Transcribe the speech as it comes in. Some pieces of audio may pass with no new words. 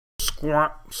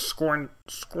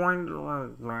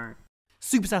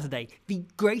Super Saturday, the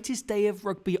greatest day of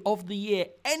rugby of the year,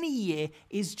 any year,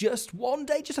 is just one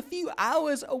day, just a few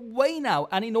hours away now.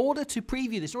 And in order to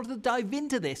preview this, in order to dive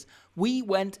into this, we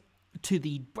went to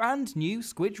the brand new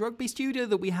Squidge Rugby studio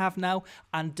that we have now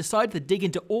and decided to dig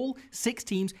into all 6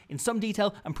 teams in some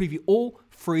detail and preview all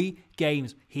 3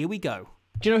 games. Here we go.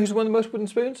 Do you know who's won the most wooden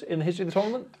spoons in the history of the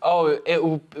tournament? Oh,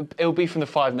 it'll be from the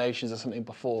 5 Nations or something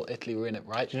before Italy were in it,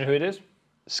 right? Do you know who it is?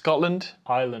 Scotland?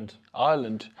 Ireland.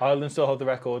 Ireland Still hold the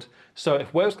record. So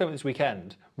if Wales come this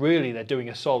weekend, really they're doing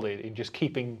a solid in just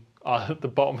keeping at the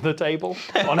bottom of the table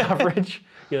on average.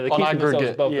 They're on keeping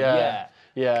aggregate, above them.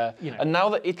 Yeah. You know. And now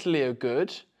that Italy are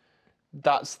good,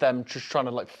 that's them just trying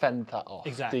to fend that off.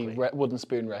 Exactly. The wooden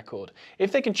spoon record.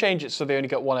 If they can change it so they only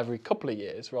get one every couple of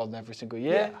years rather than every single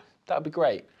year, that'd be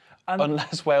great.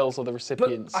 Unless Wales are the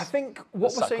recipients. But I think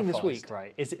what we're saying this week,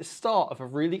 right, is it's the start of a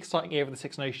really exciting year of the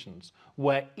 6 Nations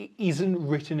where it isn't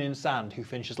written in sand who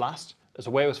finishes last. As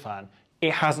a Wales fan,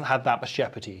 it hasn't had that much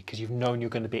jeopardy because you've known you're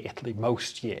going to beat Italy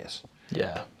most years.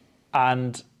 Yeah.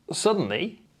 And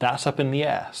suddenly, that's up in the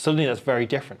air. Suddenly, that's very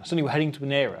different. Suddenly, we're heading to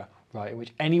an era, right, in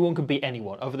which anyone can beat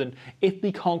anyone, other than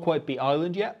Italy can't quite beat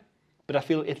Ireland yet. But I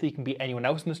feel Italy can beat anyone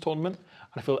else in this tournament,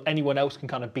 and I feel anyone else can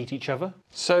kind of beat each other.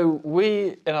 So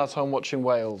we, in our time watching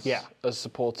Wales as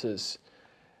supporters,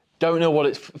 don't know what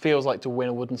it feels like to win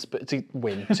a wooden spoon,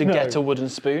 to get a wooden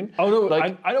spoon. Oh no,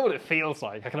 I know what it feels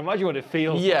like. I can imagine what it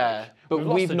feels like. Yeah, but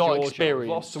we've not Georgia, experienced we've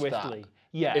lost to Italy.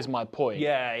 that, is my point.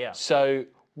 Yeah. So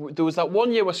there was that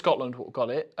one year where Scotland got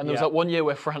it, and there was Yeah. that one year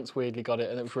where France weirdly got it,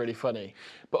 and it was really funny.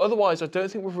 But otherwise, I don't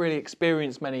think we've really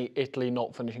experienced many Italy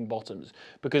not finishing bottoms,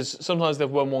 because sometimes they've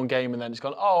won one game and then it's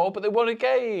gone, oh, but they won a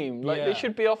game. They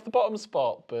should be off the bottom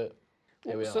spot, but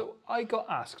here we are. So I got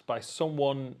asked by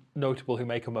someone notable who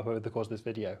may come up over the course of this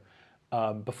video,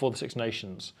 before the 6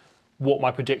 Nations, what my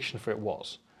prediction for it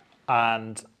was.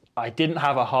 And I didn't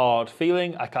have a hard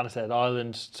feeling. I kind of said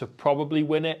Ireland to probably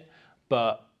win it,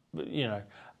 but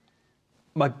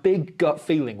my big gut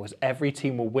feeling was every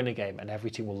team will win a game and every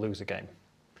team will lose a game.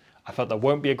 I felt there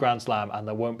won't be a Grand Slam and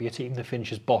there won't be a team that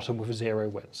finishes bottom with 0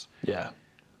 wins. Yeah.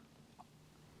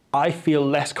 I feel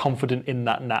less confident in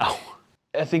that now.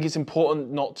 I think it's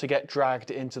important not to get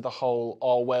dragged into the whole,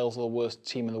 oh, Wales are the worst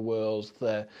team in the world,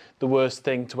 the worst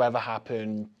thing to ever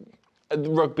happen,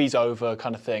 rugby's over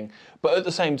kind of thing. But at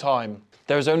the same time,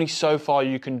 there is only so far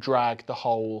you can drag the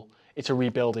whole, it's a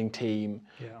rebuilding team.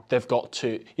 Yeah. They've got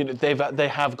to, they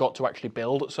have got to actually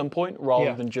build at some point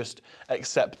rather than just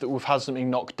accept that we've had something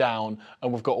knocked down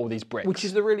and we've got all these bricks. Which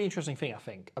is the really interesting thing, I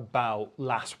think, about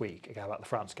last week, again, about the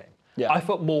France game. Yeah. I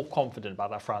felt more confident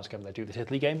about that France game than I do this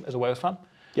Italy game as a Wales fan.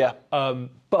 Yeah.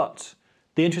 But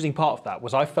the interesting part of that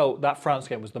was I felt that France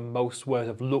game was the most where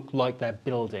it looked like they're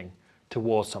building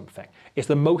towards something. It's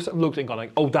the most I've looked at and gone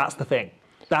like, oh, that's the thing.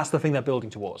 That's the thing they're building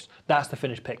towards. That's the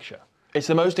finished picture. It's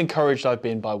the most encouraged I've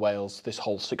been by Wales this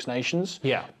whole 6 Nations.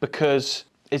 Yeah. Because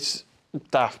it's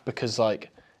daft because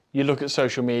you look at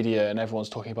social media and everyone's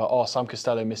talking about, oh, Sam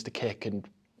Costello missed a kick and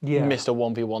missed a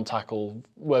 1v1 tackle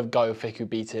where Guy Fiku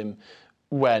beat him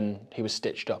when he was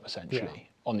stitched up essentially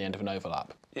on the end of an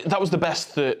overlap. That was the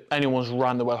best that anyone's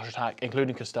ran the Welsh attack,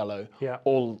 including Costello,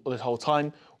 all this whole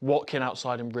time. Watkin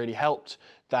outside him really helped.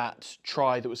 That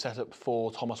try that was set up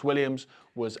for Thomas Williams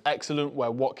was excellent, where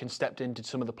Watkin stepped in, did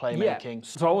some of the playmaking. Yeah.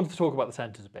 So I wanted to talk about the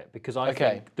centres a bit, because I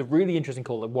think the really interesting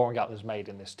call that Warren Gatland's made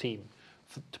in this team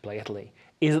to play Italy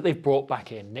is that they've brought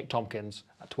back in Nick Tompkins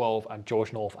at 12 and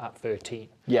George North at 13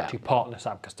 to partner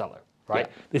Sam Costello. Right?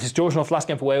 Yeah. This is George North's last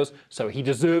game for Wales, so he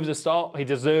deserves a start. He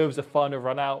deserves a final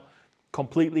run out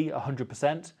completely,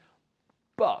 100%.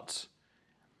 But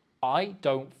I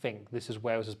don't think this is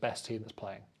Wales' best team that's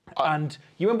playing. And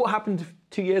you remember what happened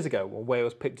 2 years ago when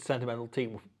Wales picked a sentimental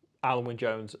team with Alan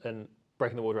Wynne-Jones and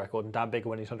breaking the world record and Dan Biggar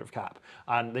winning his 100th cap.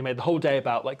 And they made the whole day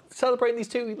about celebrating these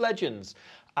 2 legends.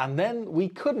 And then we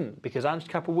couldn't because Ange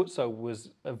Capeluzzo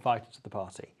was invited to the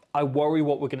party. I worry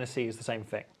what we're going to see is the same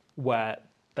thing, where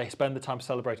they spend the time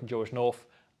celebrating George North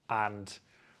and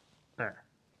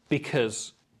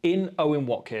because in Owen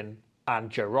Watkin and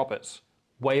Joe Roberts,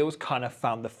 Wales kind of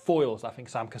found the foils I think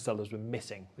Sam Costello's been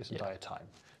missing this entire time.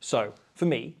 So, for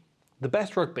me, the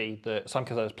best rugby that Sam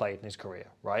Costello's played in his career,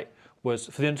 right, was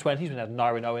for the under-20s when he had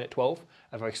Nyron Owen at 12,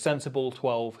 a very sensible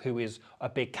 12 who is a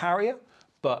big carrier,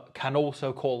 but can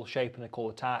also call shape and call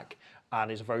attack,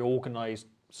 and is a very organised,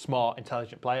 smart,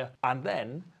 intelligent player. And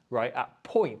then, right, at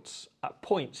points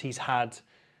he's had,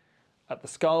 at the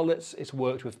Scarlets, it's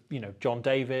worked with, John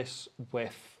Davis,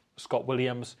 with Scott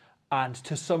Williams, and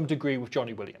to some degree with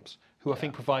Johnny Williams, who I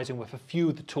think provides him with a few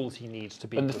of the tools he needs to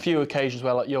be. And the few occasions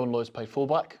where Johan Lloyd's played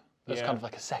fullback as kind of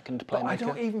like a second playmaker. But I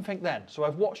don't even think then. So I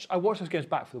watched those games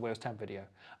back for the Wales 10 video,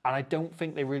 and I don't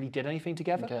think they really did anything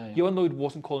together. Okay. Johan Lloyd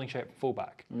wasn't calling shape from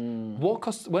fullback.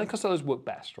 When Costello's worked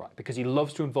best, right, because he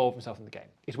loves to involve himself in the game,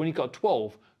 is when he's got a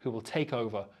 12 who will take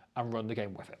over and run the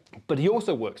game with him. But he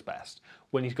also works best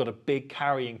when he's got a big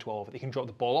carrying 12 that he can drop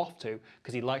the ball off to,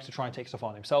 because he likes to try and take stuff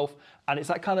on himself. And it's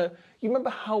that kind of, you remember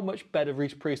how much better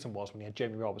Reece Prieston was when he had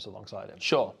Jamie Roberts alongside him?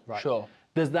 Sure, right. Sure.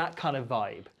 There's that kind of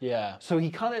vibe. Yeah. So he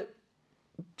kind of,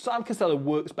 Sam Costello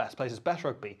works best, plays his best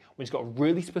rugby when he's got a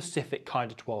really specific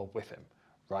kind of 12 with him,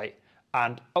 right?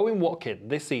 And Owen Watkin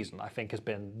this season, I think, has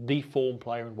been the form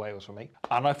player in Wales for me.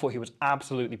 And I thought he was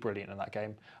absolutely brilliant in that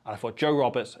game. And I thought Joe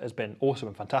Roberts has been also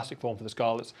in fantastic form for the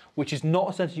Scarlets, which is not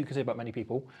a sentence you can say about many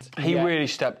people. He really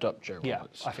stepped up, Joe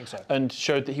Roberts. Yeah, I think so. And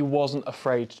showed that he wasn't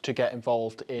afraid to get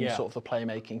involved in sort of the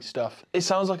playmaking stuff. It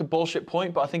sounds like a bullshit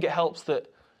point, but I think it helps that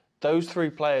those three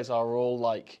players are all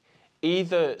like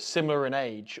either similar in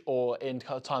age or in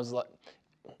kind of times like,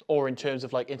 or in terms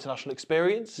of like international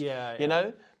experience. Yeah. You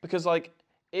know? Because like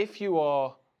if you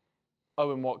are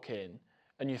Owen Watkin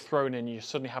and you're thrown in, you're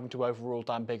suddenly having to overrule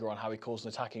Dan Biggar on how he calls an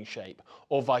attacking shape,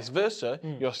 or vice versa,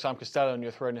 you're Sam Costello and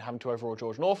you're thrown in having to overrule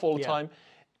George North all the time,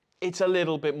 it's a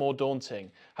little bit more daunting.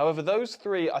 However, those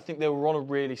three, I think they were on a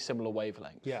really similar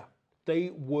wavelength. Yeah. They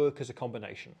work as a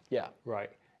combination. Yeah. Right.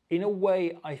 In a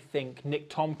way, I think Nick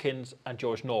Tompkins and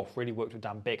George North really worked with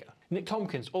Dan Biggar. Nick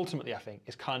Tompkins, ultimately, I think,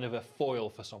 is kind of a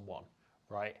foil for someone,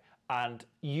 right? And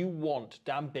you want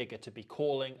Dan Biggar to be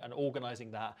calling and organising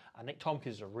that. And Nick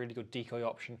Tompkins is a really good decoy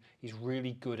option. He's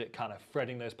really good at kind of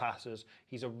threading those passes.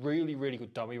 He's a really, really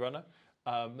good dummy runner.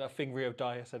 That thing Rio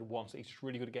Dyer said once, that he's just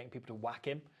really good at getting people to whack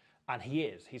him. And he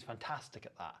is. He's fantastic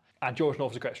at that. And George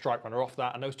North is a great strike runner off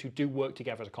that. And those two do work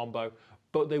together as a combo.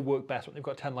 But they work best when they've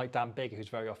got a 10 like Dan Biggar, who's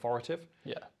very authoritative.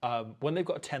 Yeah. When they've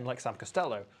got a 10 like Sam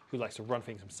Costello, who likes to run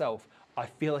things himself, I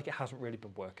feel like it hasn't really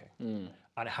been working.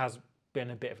 And it has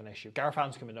been a bit of an issue. Gareth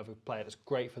Anscombe, another player that's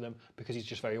great for them because he's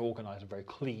just very organised and very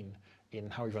clean in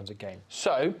how he runs a game.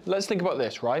 So let's think about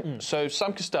this, right? So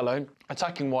Sam Costello,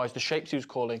 attacking-wise, the shapes he was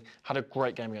calling, had a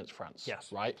great game against France. Yes.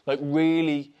 Right? Like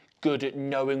really good at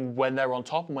knowing when they're on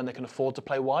top and when they can afford to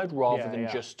play wide rather than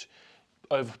just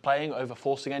overplaying,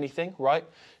 overforcing anything, right?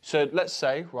 So let's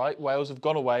say, right, Wales have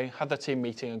gone away, had their team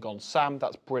meeting and gone, Sam,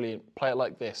 that's brilliant, play it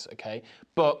like this, okay?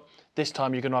 But this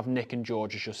time you're going to have Nick and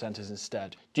George as your centres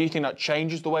instead. Do you think that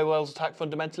changes the way Wales attack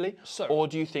fundamentally? Or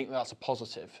do you think that's a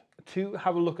positive? To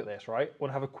have a look at this, right, I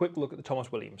want to have a quick look at the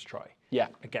Thomas Williams try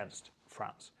against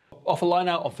France. Off a line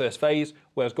out on first phase,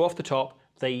 Wales go off the top,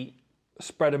 they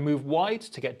spread a move wide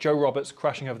to get Joe Roberts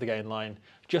crashing over the gain line.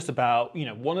 Just about, you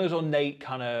know, one of those ornate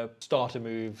kind of starter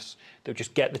moves that would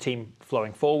just get the team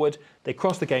flowing forward. They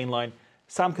cross the gain line.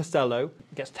 Sam Costello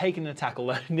gets taken in a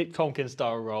tackle, Nick Tompkins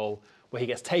style role, where he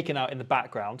gets taken out in the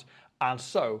background, and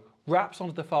so wraps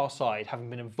onto the far side, having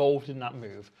been involved in that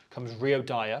move, comes Rio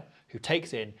Dyer, who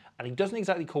takes in, and he doesn't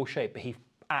exactly call shape, but he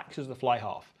acts as the fly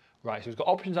half. Right, so he's got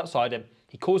options outside him,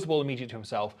 he calls the ball immediately to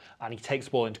himself, and he takes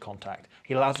the ball into contact.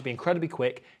 He allows it to be incredibly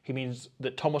quick. He means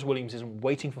that Thomas Williams isn't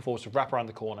waiting for forwards to wrap around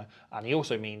the corner, and he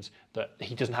also means that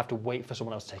he doesn't have to wait for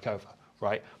someone else to take over,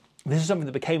 right? This is something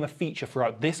that became a feature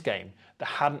throughout this game that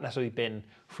hadn't necessarily been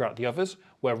throughout the others,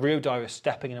 where Rio Dyer is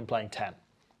stepping in and playing 10.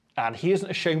 And he isn't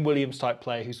a Shane Williams type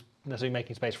player who's necessarily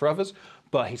making space for others,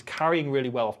 but he's carrying really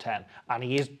well off 10, and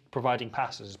he is providing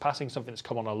passes. He's passing something that's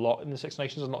come on a lot in the Six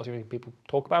Nations, and not something people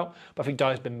talk about, but I think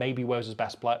Dyer's been maybe Wales'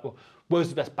 best player, well,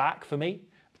 Wales' best back for me.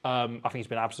 I think he's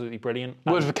been absolutely brilliant.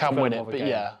 Wales can win it, but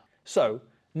yeah. So,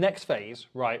 next phase,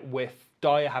 right, with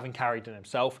Dyer having carried in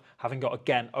himself, having got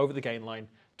again over the gain line,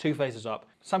 2 phases up,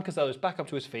 Sam Costello's back up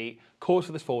to his feet, calls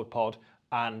for this forward pod,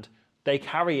 and they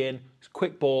carry in, it's a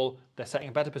quick ball, they're setting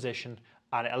a better position,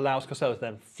 and it allows Costello to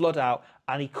then flood out,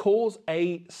 and he calls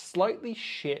a slightly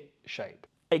shit shape.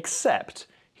 Except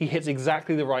he hits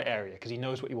exactly the right area because he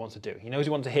knows what he wants to do. He knows he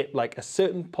wants to hit like a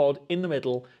certain pod in the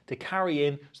middle to carry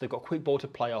in, so they've got a quick ball to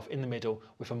play off in the middle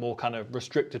with a more kind of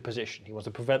restricted position. He wants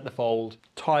to prevent the fold,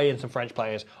 tie in some French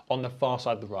players on the far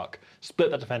side of the ruck,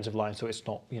 split that defensive line so it's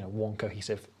not, you know, one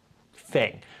cohesive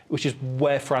thing, which is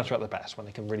where France are at their best, when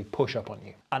they can really push up on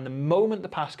you. And the moment the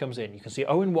pass comes in, you can see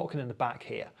Owen Watkin in the back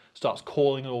here starts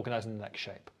calling and organising the next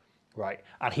shape, right?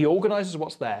 And he organises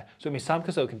what's there, so it means Sam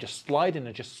Costello can just slide in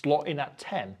and just slot in at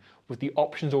 10 with the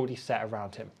options already set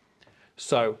around him.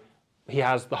 So he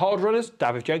has the hard runners,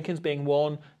 David Jenkins being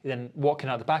one, then Watkin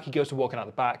out the back, he goes to Watkin out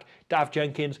the back, Dav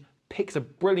Jenkins picks a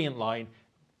brilliant line,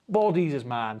 bodies his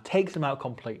man, takes him out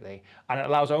completely, and it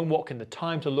allows Owen Watkin the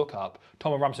time to look up.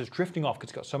 Tom Ramsey's drifting off because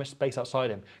he's got so much space outside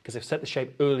him because they've set the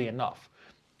shape early enough.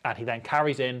 And he then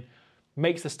carries in,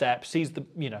 makes the step, sees the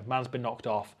man's been knocked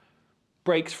off,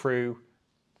 breaks through,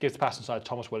 gives the pass inside to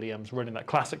Thomas Williams, running that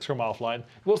classic scrum half line.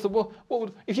 What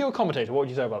would, if you were a commentator, what would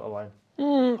you say about the line?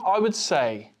 I would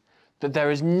say that there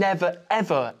has never,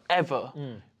 ever, ever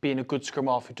been a good scrum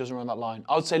half who doesn't run that line.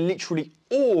 I would say literally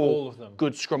all of them.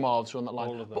 Good scrum halves run that line.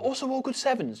 All of them. But also all good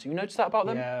sevens. You notice that about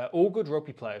them? Yeah, all good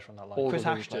rugby players run that line. Chris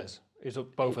Ashton is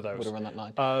both of those. Would have run that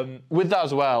line. With that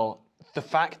as well, the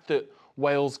fact that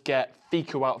Wales get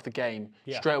Fiku out of the game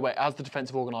straight away as the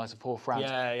defensive organiser for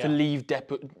France to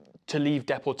leave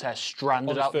Deportes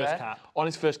stranded out there on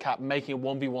his first cap, making a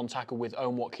 1v1 tackle with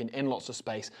Owen Watkin in lots of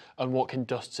space, and Watkin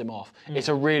dusts him off. It's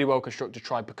a really well constructed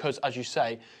try because, as you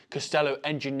say, Costello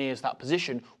engineers that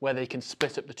position where they can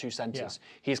split up the two centres.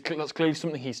 That's clearly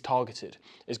something he's targeted,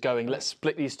 is going, let's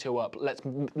split these two up,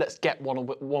 let's get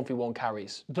 1v1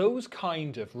 carries. Those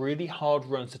kind of really hard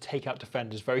runs to take out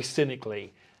defenders very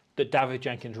cynically that David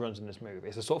Jenkins runs in this move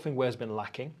is the sort of thing Wales has been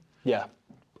lacking. Yeah.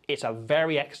 It's a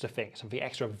very extra thing. Something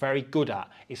extra very good at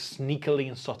is sneakily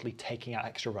and subtly taking out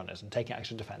extra runners and taking out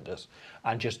extra defenders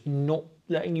and just not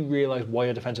letting you realise why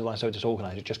your defensive line is so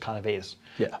disorganised. It just kind of is.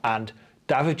 Yeah. And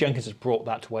David Jenkins has brought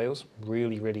that to Wales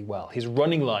really, really well. His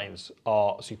running lines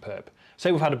are superb.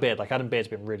 Say we've had a Beard, like Adam Beard's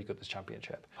been really good this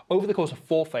championship. Over the course of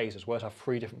 4 phases, Wales have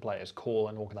 3 different players call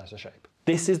and organise the shape.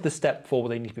 This is the step forward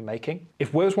they need to be making.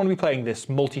 If Wales want to be playing this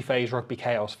multi-phase rugby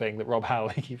chaos thing that Rob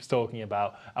Howley keeps talking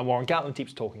about and Warren Gatland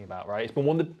keeps talking about, right? It's been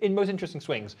one of the most interesting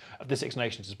swings of the Six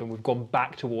Nations has been we've gone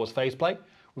back towards phase play.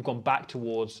 We've gone back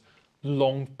towards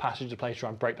long passage of play to try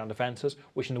and break down defences,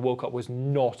 which in the World Cup was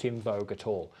not in vogue at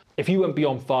all. If you went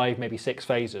beyond 5, maybe 6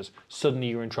 phases, suddenly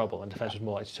you're in trouble and defence was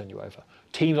more likely to turn you over.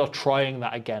 Teams are trying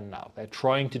that again now. They're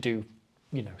trying to do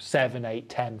 7, 8,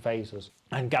 10 phases.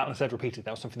 And Gatland said repeatedly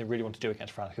that was something they really wanted to do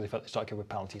against France because they felt they started with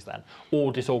penalties then,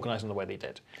 or disorganising the way they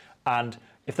did. And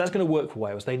if that's going to work for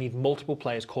Wales, they need multiple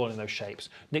players calling those shapes.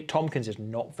 Nick Tompkins is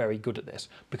not very good at this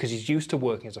because he's used to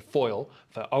working as a foil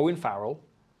for Owen Farrell,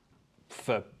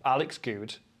 for Alex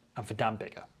Good, and for Dan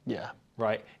Biggar. Yeah.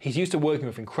 Right? He's used to working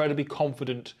with incredibly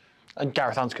confident... And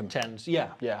Gareth Anscombe. 10s,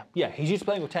 yeah. He's used to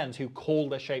playing with 10s who call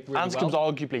their shape really Anscombe's well.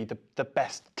 arguably the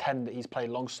best 10 that he's played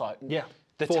alongside. Yeah.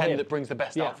 The 10 that brings the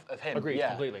best out of him. Agreed,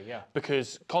 completely, yeah.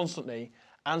 Because constantly,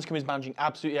 Anscombe is managing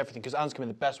absolutely everything, because Anscombe, in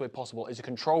the best way possible, is a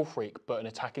control freak, but an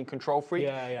attacking control freak,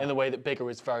 in the way that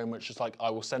Biggar is very much just like, I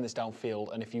will send this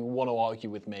downfield, and if you want to argue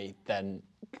with me, then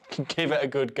give it a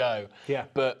good go. Yeah.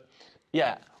 But,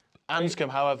 yeah,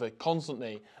 Anscombe, however,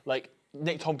 constantly, like,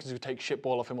 Nick Tompkins would take shit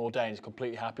ball off him all day and he's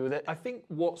completely happy with it. I think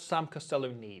what Sam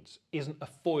Costello needs isn't a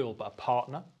foil, but a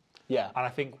partner. Yeah. And I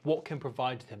think what can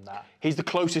provide him that... He's the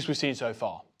closest we've seen so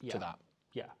far to that.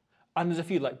 Yeah. And there's a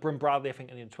few, like Bryn Bradley, I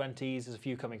think, in the 20s. There's a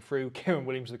few coming through. Kieran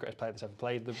Williams is the greatest player that's ever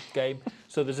played the game.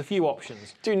 So there's a few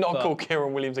options. Do not call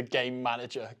Kieran Williams a game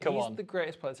manager. Come on. He's the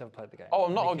greatest player that's ever played the game. Oh,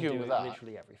 I'm not arguing with that.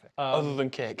 Literally everything. Other than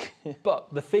kick.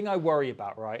 But the thing I worry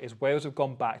about, right, is Wales have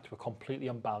gone back to a completely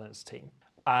unbalanced team.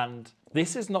 And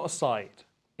this is not a side,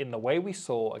 in the way we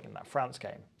saw in that France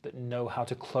game, that know how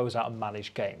to close out and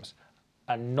manage games.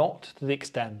 And not to the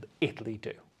extent that Italy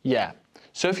do. Yeah.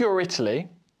 So if you're Italy,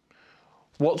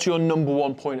 what's your number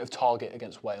 1 point of target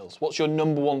against Wales? What's your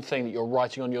number 1 thing that you're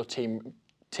writing on your team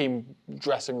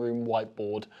dressing room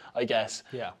whiteboard, I guess,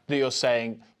 that you're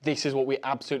saying, this is what we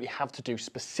absolutely have to do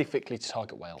specifically to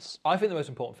target Wales? I think the most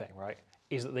important thing, right,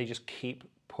 is that they just keep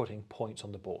putting points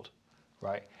on the board,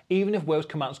 right? Even if Wales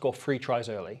come out and score 3 tries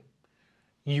early,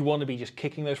 you want to be just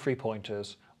kicking those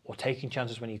 3-pointers or taking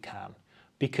chances when you can,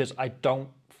 because I don't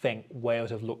think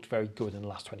Wales have looked very good in the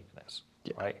last 20 minutes,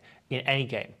 right? In any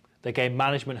game. Their game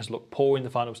management has looked poor in the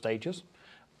final stages,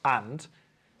 and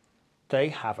they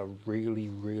have a really,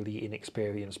 really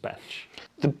inexperienced bench.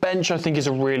 The bench, I think, is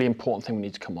a really important thing we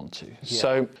need to come on to. Yeah.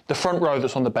 So the front row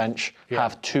that's on the bench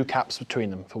have 2 caps between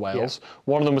them for Wales. Yeah.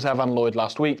 One of them was Evan Lloyd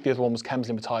last week. The other one was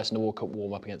Kemsley Mathias in the World Cup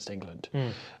warm-up against England.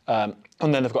 And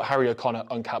then they've got Harry O'Connor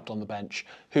uncapped on the bench,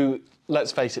 who,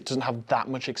 let's face it, doesn't have that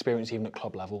much experience even at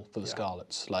club level for the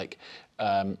Scarlets. Like,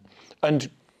 and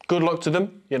good luck to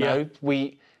them. You know,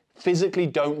 we physically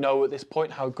don't know at this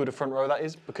point how good a front row that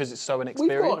is because it's so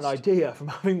inexperienced. We've got an idea from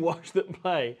having watched them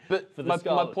play. But for the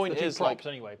my point is, like,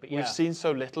 anyway, but we've seen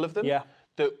so little of them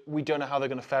that we don't know how they're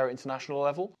going to fare at international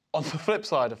level. On the flip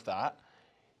side of that,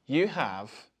 you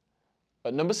have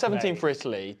at number 17 for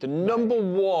Italy, the number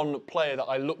 1 player that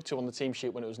I looked to on the team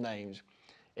sheet when it was named,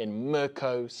 in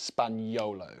Mirko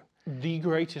Spaniolo. The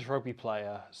greatest rugby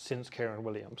player since Kieran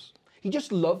Williams. He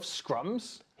just loves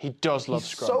scrums. He does love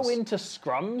scrums. He's so into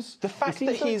scrums. The fact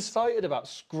that he's excited about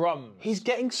scrums. He's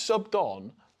getting subbed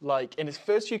on like in his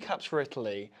first few caps for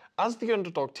Italy, as the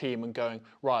underdog team and going,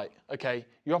 right, okay,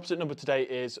 your opposite number today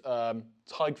is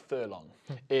Tadhg Furlong,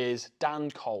 is Dan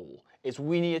Cole, is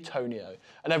Winnie Antonio.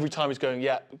 And every time he's going,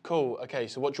 yeah, cool, okay,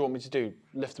 so what do you want me to do?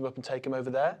 Lift him up and take him over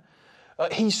there?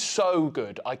 He's so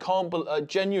good. I can't,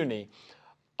 genuinely,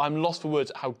 I'm lost for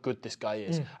words at how good this guy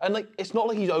is. And like, it's not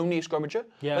like he's only a scrummager.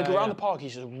 Like around the park,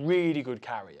 he's just a really good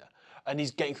carrier. And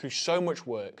he's getting through so much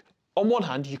work. On one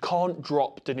hand, you can't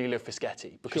drop Danilo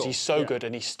Fischetti because he's so good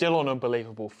and he's still on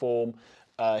unbelievable form.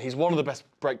 He's one of the best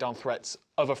breakdown threats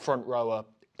of a front rower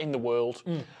in the world.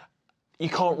 You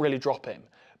can't really drop him.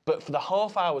 But for the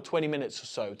half hour, 20 minutes or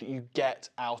so that you get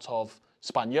out of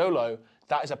Spaniolo,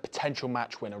 that is a potential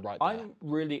match winner right there. I'm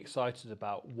really excited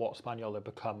about what Spaniolo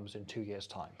becomes in 2 years'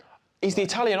 time. He's the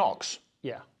Italian ox.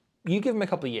 Yeah. You give him a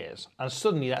couple of years, and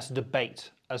suddenly that's a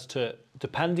debate as to,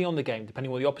 depending on the game, depending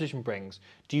on what the opposition brings,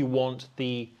 do you want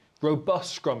the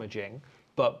robust scrummaging,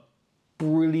 but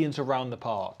brilliant around the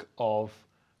park of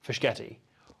Fischetti,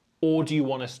 or do you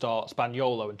want to start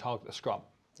Spaniolo and target the scrum?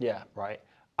 Yeah. Right?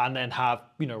 And then have,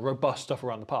 robust stuff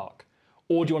around the park?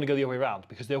 Or do you want to go the other way around?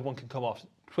 Because the other one can come off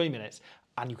 20 minutes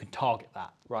and you can target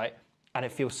that, right? And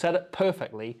it feels set up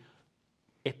perfectly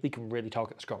if they can really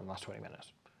target the scrum in the last 20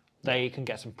 minutes. They can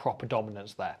get some proper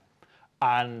dominance there.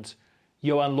 And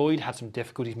Johan Lloyd had some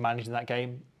difficulties managing that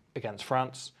game against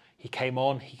France. He came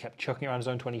on, he kept chucking around his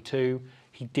own 22.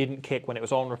 He didn't kick when it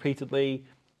was on repeatedly.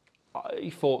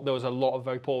 I thought there was a lot of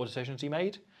very poor decisions he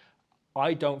made.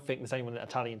 I don't think there's anyone in the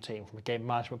Italian team from a game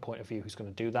management point of view who's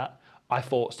going to do that. I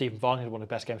thought Stephen Varney had one of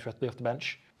the best games off the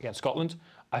bench against Scotland.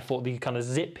 I thought the kind of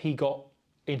zip he got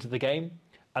into the game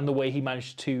and the way he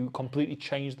managed to completely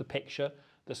change the picture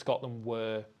that Scotland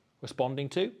were responding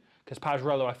to. Because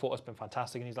Pajarello, I thought, has been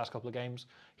fantastic in these last couple of games.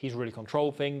 He's really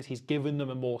controlled things. He's given them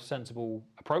a more sensible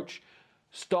approach.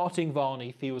 Starting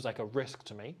Varney feels like a risk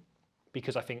to me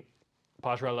because I think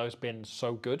Pajarello's been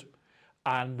so good.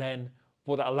 And then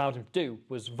what that allowed him to do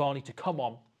was Varney to come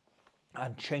on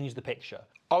and change the picture.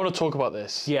 I want to talk about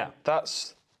this. Yeah.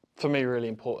 That's, for me, really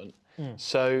important.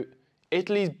 So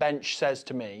Italy's bench says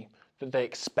to me that they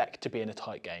expect to be in a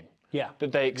tight game. Yeah.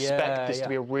 That they expect this to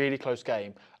be a really close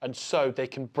game. And so they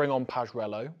can bring on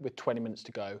Pajarello with 20 minutes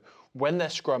to go. When their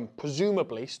scrum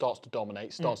presumably starts to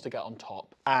dominate, starts to get on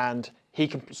top, and he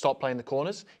can start playing the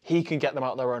corners, he can get them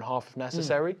out their own half if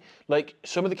necessary. Like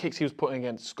some of the kicks he was putting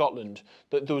against Scotland,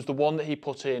 there was the one that he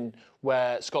put in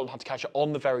where Scotland had to catch it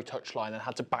on the very touchline and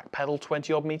had to backpedal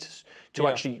 20 odd metres to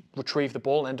actually retrieve the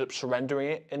ball and end up surrendering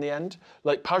it in the end.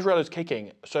 Like Pajarello's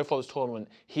kicking, so far this tournament,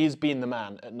 he has been the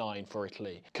man at 9 for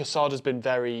Italy. Casada's been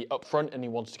very upfront and he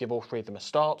wants to give all three of them a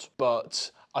start, but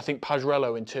I think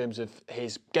Pajarello, in terms of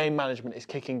his game management, his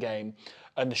kicking game,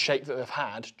 and the shape that they've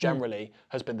had, generally,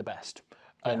 has been the best.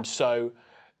 Yeah. And so,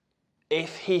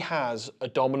 if he has a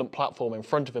dominant platform in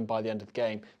front of him by the end of the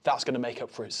game, that's going to make up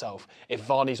for itself. If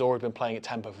Varney's already been playing at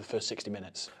tempo for the first 60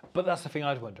 minutes. But that's the thing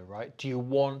I'd wonder, right? Do you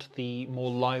want the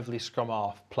more lively scrum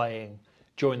half playing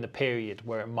during the period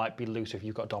where it might be loose if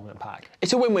you've got a dominant pack?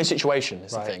 It's a win-win situation,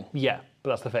 is the thing. Yeah,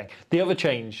 but that's the thing. The other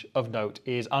change of note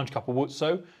is Ange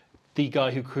Capowuzzo, the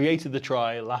guy who created the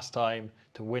try last time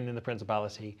to win in the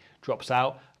Principality, drops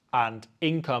out, and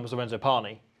in comes Lorenzo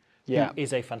Pani, who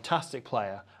is a fantastic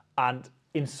player, and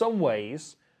in some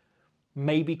ways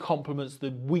maybe complements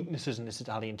the weaknesses in this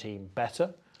Italian team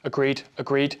better. Agreed.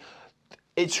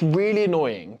 It's really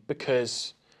annoying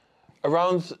because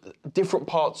around different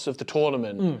parts of the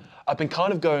tournament, I've been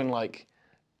kind of going like,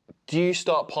 do you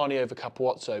start Pani over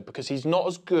Capozzo? Because he's not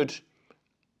as good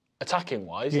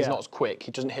attacking-wise, he's not as quick,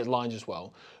 he doesn't hit lines as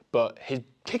well, but his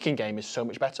kicking game is so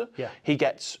much better. Yeah. He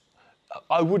gets,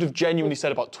 I would have genuinely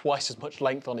said, about twice as much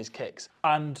length on his kicks.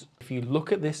 And if you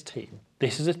look at this team,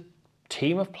 this is a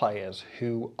team of players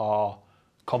who are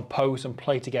composed and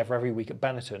play together every week at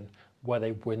Benetton, where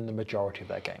they win the majority of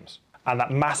their games. And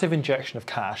that massive injection of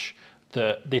cash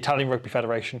that the Italian Rugby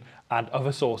Federation and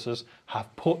other sources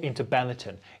have put into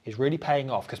Benetton is really paying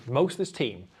off, because most of this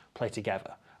team play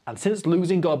together. And since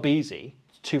losing Garbisi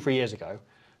 2-3 years ago,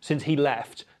 since he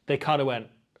left, they kind of went,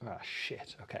 oh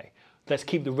shit, okay, let's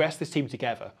keep the rest of this team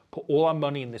together, put all our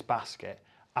money in this basket,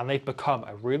 and they've become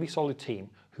a really solid team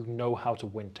who know how to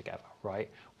win together, right?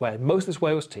 Where most of this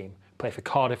Wales team play for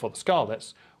Cardiff or the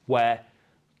Scarlets, where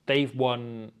they've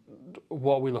won,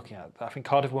 what are we looking at? I think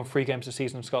Cardiff won 3 games this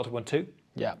season and Scarlett won 2.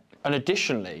 Yeah, and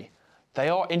additionally, they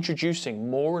are introducing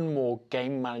more and more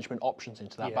game management options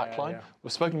into that back line.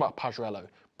 We've spoken about Pajarello.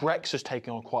 Brex has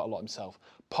taken on quite a lot himself.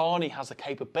 Pani has the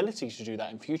capabilities to do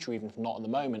that in future, even if not at the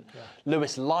moment.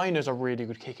 Lewis Liner's a really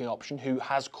good kicking option who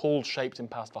has called, shaped and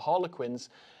passed for Harlequins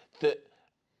that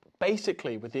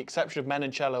basically, with the exception of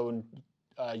Menoncello and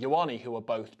Ioane, who are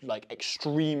both like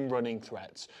extreme running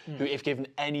threats, who, if given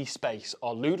any space,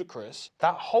 are ludicrous.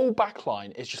 That whole back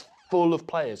line is just full of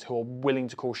players who are willing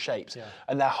to cause shapes.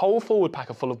 And their whole forward pack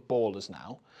are full of ballers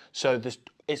now. So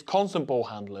it's constant ball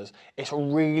handlers. It's a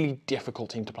really difficult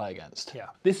team to play against. Yeah.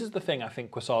 This is the thing I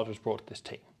think Quesada has brought to this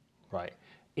team, right?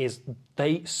 Is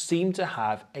they seem to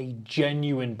have a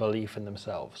genuine belief in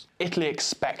themselves. Italy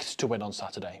expect to win on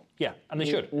Saturday. Yeah, and they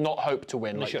should. Not hope to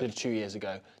win like they did 2 years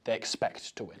ago. They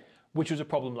expect to win. Which was a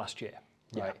problem last year,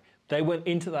 right? They went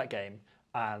into that game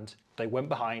and they went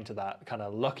behind to that kind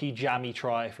of lucky jammy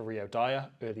try for Rio Dyer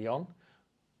early on.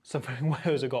 Something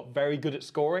Wales have got very good at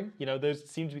scoring. You know, those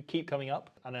seem to keep coming up.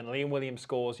 And then Liam Williams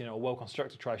scores, you know, a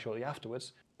well-constructed try shortly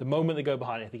afterwards. The moment they go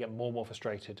behind it, they get more and more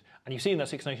frustrated. And you've seen that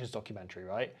Six Nations documentary,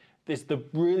 right? There's the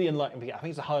really enlightening, I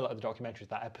think it's the highlight of the documentary, is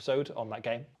that episode on that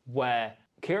game, where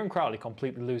Kieran Crowley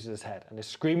completely loses his head and is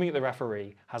screaming at the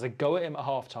referee, has a go at him at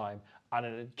half-time, and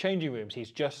in the changing rooms,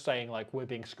 he's just saying, like, we're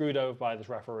being screwed over by this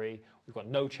referee, we've got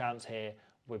no chance here,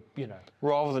 we're, you know.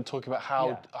 Rather than talking about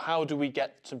how do we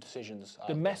get some decisions.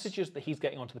 The messages that he's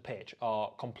getting onto the pitch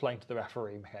are complaint to the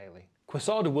referee, Michele.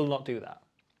 Quesada will not do that.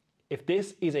 If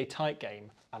this is a tight game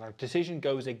and a decision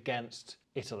goes against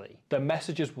Italy, the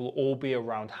messages will all be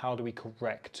around how do we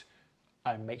correct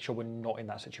and make sure we're not in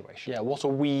that situation. Yeah, what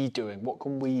are we doing? What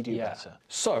can we do better?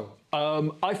 So,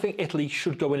 I think Italy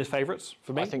should go in as favourites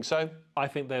for me. I think so. I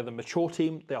think they're the mature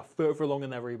team. They are further along in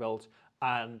their rebuild.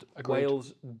 And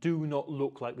Wales do not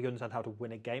look like they understand how to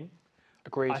win a game.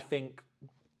 Agreed. I think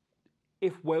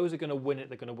if Wales are going to win it,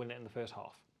 they're going to win it in the first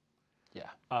half. Yeah.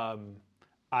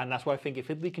 And that's why I think if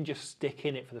Italy can just stick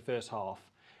in it for the first half,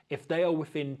 if they are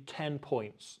within 10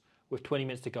 points with 20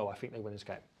 minutes to go, I think they win this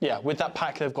game. Yeah, with that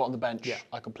pack they've got on the bench,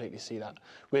 I completely see that.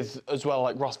 With, as well,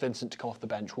 like Ross Vincent to come off the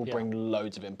bench will bring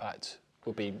loads of impact,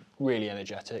 will be really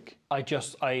energetic.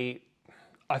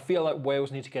 I feel like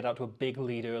Wales need to get out to a big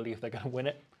lead early if they're going to win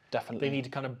it. Definitely. They need to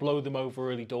kind of blow them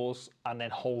over early doors and then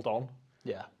hold on.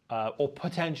 Yeah. Or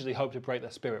potentially hope to break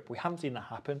their spirit. But we haven't seen that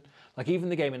happen. Like even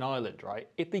the game in Ireland, right?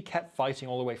 If they kept fighting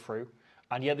all the way through,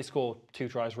 and they scored 2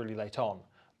 tries really late on,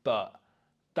 but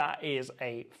that is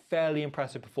a fairly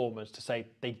impressive performance to say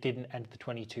they didn't enter the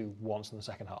 22 once in the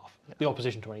second half. Yeah. The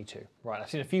opposition 22, right? I've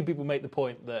seen a few people make the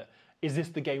point that, is this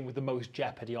the game with the most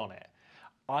jeopardy on it?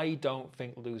 I don't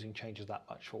think losing changes that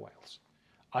much for Wales.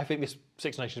 I think this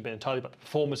Six Nations has been entirely about the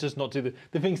performances, not to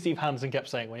the thing Steve Hansen kept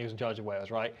saying when he was in charge of Wales,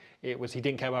 right? It was he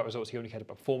didn't care about results, he only cared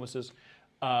about performances.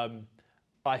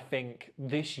 I think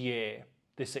this year,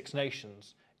 this Six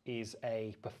Nations is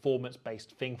a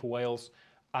performance-based thing for Wales.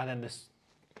 And then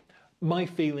my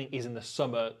feeling is in the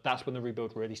summer, that's when the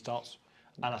rebuild really starts.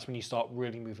 And that's when you start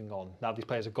really moving on. Now these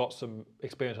players have got some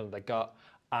experience under their gut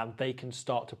and they can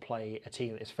start to play a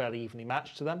team that is fairly evenly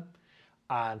matched to them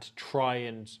and try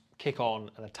and kick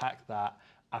on and attack that.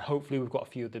 And hopefully we've got a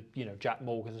few of the, Jack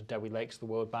Morgans and Dewi Lakes of the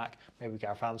world back. Maybe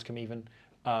Gareth Anscombe even,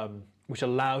 which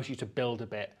allows you to build a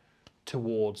bit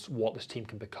towards what this team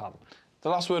can become. The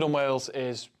last word on Wales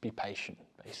is be patient,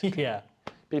 basically. Yeah.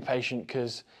 Be patient,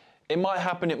 because it might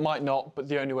happen, it might not, but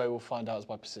the only way we'll find out is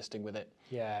by persisting with it.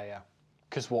 Yeah.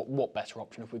 Because what better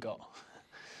option have we got?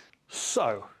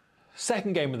 So,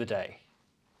 second game of the day.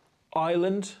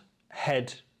 Ireland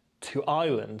head to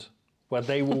Ireland, where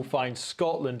they will find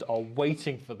Scotland are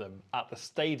waiting for them at the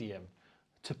stadium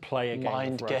to play a game.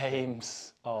 Mind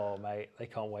games. Oh, mate, they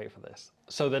can't wait for this.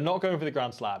 So they're not going for the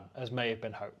Grand Slam, as may have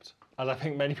been hoped. As I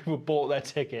think many people bought their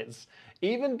tickets,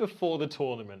 even before the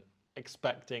tournament,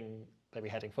 expecting they'd be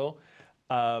heading for.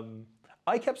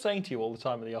 I kept saying to you all the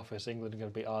time in the office, England are going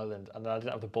to beat Ireland, and I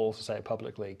didn't have the balls to say it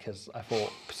publicly because I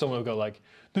thought someone would go like,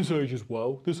 this age is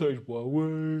well,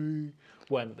 way,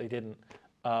 when they didn't.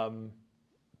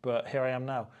 But here I am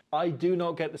now. I do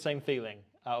not get the same feeling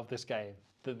out of this game,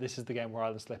 that this is the game where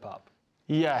Ireland slip up.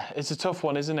 Yeah, it's a tough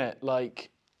one, isn't it? Like,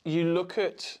 you look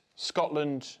at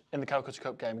Scotland in the Calcutta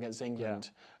Cup game against England,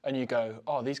 and you go,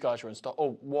 oh, these guys are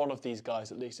unstoppable. Oh, one of these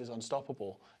guys at least is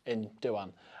unstoppable in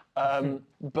Duan.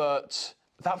 But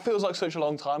that feels like such a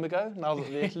long time ago, now that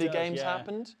the Italy games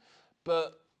happened.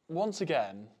 But once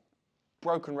again,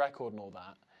 broken record and all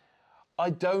that,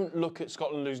 I don't look at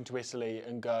Scotland losing to Italy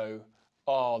and go,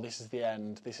 oh, this is the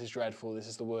end, this is dreadful, this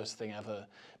is the worst thing ever.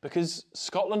 Because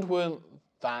Scotland weren't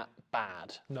that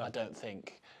bad, I don't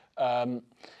think.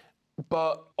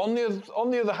 But on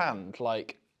the other hand,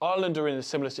 like, Ireland are in a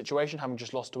similar situation, having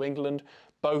just lost to England.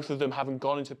 Both of them, having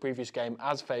gone into the previous game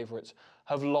as favourites,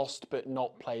 have lost but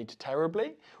not played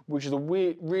terribly, which is a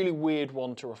really weird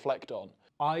one to reflect on.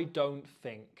 I don't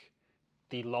think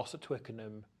the loss at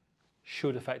Twickenham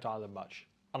should affect Ireland much.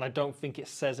 and I don't think it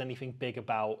says anything big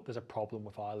about there's a problem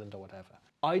with Ireland or whatever.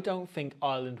 I don't think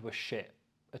Ireland was shit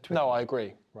at Twickenham. No, I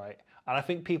agree. Right? And I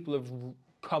think people have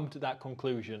come to that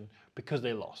conclusion because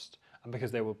they lost and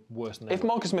because they were worse than they were. If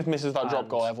Marcus Smith misses that drop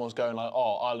goal, everyone's going like,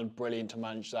 oh, Ireland, brilliant to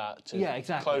manage that,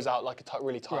 to close out like a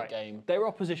really tight game. Their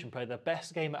opposition played their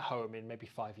best game at home in maybe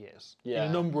 5 years. Yeah.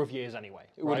 In a number of years anyway.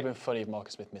 It would have been funny if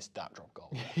Marcus Smith missed that drop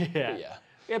goal. Yeah.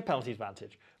 He had penalty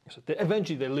advantage. So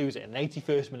eventually they lose it in an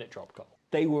 81st minute drop goal.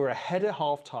 They were ahead at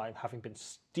half-time, having been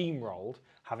steamrolled,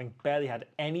 having barely had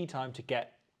any time to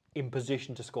get in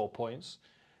position to score points.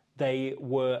 They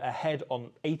were ahead on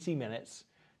 80 minutes.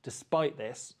 Despite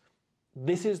this,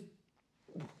 this is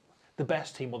the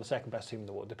best team or the second best team in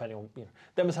the world, depending on,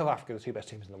 them and South Africa are the two best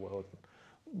teams in the world.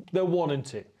 They're 1 and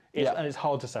 2, and it's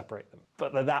hard to separate them.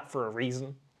 But they're that for a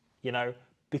reason,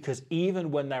 because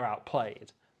even when they're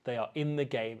outplayed, they are in the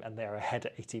game and they're ahead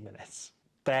at 80 minutes.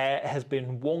 There has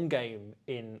been one game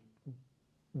in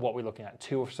what we're looking at,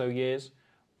 2 or so years,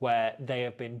 where they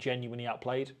have been genuinely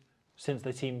outplayed since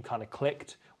the team kind of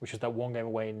clicked, which was that one game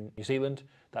away in New Zealand.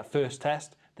 That first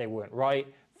test, they weren't right.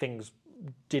 Things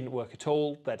didn't work at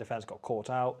all. Their defence got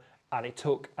caught out. And it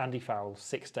took Andy Farrell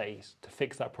 6 days to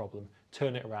fix that problem,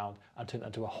 turn it around, and turn it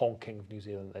into a honking of New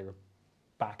Zealand. They were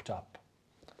backed up.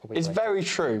 It's very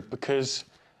true, because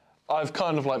I've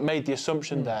kind of like made the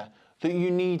assumption there that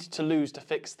you need to lose to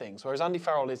fix things, whereas Andy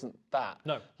Farrell isn't that.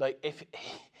 No. Like,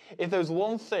 if there's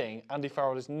one thing Andy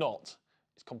Farrell is not,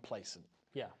 it's complacent.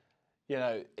 Yeah.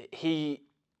 He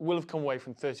will have come away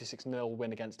from 36-0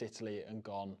 win against Italy and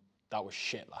gone, that was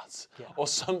shit, lads. Yeah. Or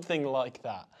something like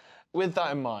that. With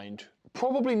that in mind,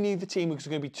 probably neither team is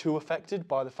going to be too affected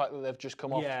by the fact that they've just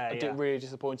come off a really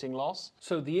disappointing loss.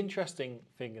 So the interesting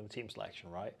thing in the team selection,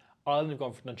 right? Ireland have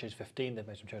gone from unchanged 15, they've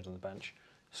made some changes on the bench.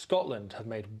 Scotland have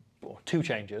made 2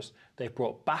 changes. They've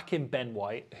brought back in Ben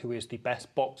White, who is the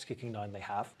best box-kicking 9 they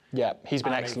have. Yeah, he's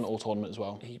been excellent all tournament as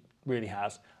well. He really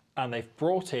has. And they've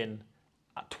brought in,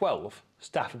 at 12,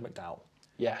 Stafford McDowell.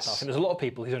 Yes. Now, I think there's a lot of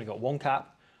people who's only got 1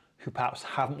 cap, who perhaps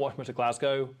haven't watched much of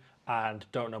Glasgow and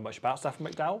don't know much about Stafford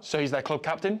McDowell. So he's their club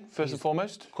captain, first and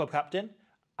foremost? Club captain.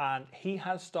 And he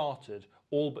has started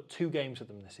all but 2 games with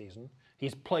them this season.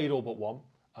 He's played all but 1.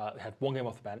 Had 1 game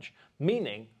off the bench,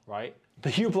 meaning, right, the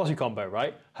Hugh Peloti combo,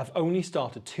 right, have only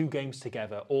started 2 games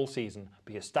together all season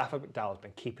because Stafford McDowell has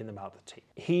been keeping them out of the team.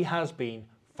 He has been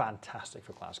fantastic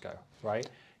for Glasgow, right?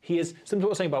 He is, similar to what I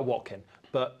was saying about Watkin,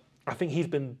 but I think he's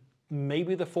been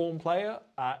maybe the form player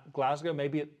at Glasgow,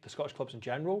 maybe at the Scottish clubs in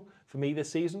general, for me this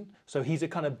season. So he's a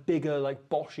kind of bigger, like,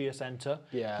 boshier centre.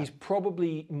 Yeah. He's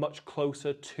probably much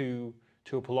closer to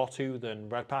a Pelotu than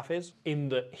Redpath is, in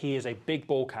that he is a big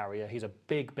ball carrier. He's a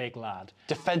big, big lad.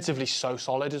 Defensively so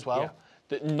solid as well,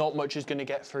 that not much is going to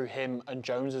get through him and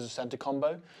Jones as a centre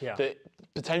combo. Yeah. That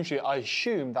potentially, I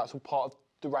assume that's part of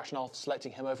the rationale for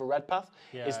selecting him over Redpath,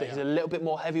 is that he's a little bit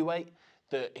more heavyweight,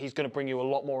 that he's going to bring you a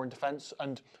lot more in defence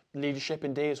and leadership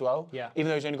in D as well. Yeah. Even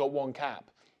though he's only got 1 cap.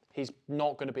 He's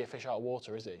not going to be a fish out of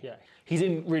water, is he? Yeah. He's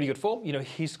in really good form.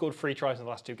 He's scored 3 tries in the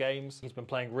last 2 games. He's been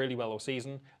playing really well all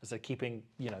season as they're keeping,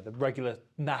 the regular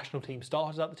national team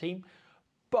starters at the team.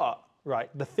 But, right,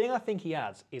 the thing I think he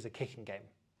adds is a kicking game.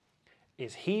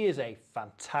 He is a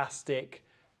fantastic,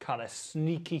 kind of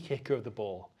sneaky kicker of the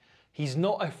ball. He's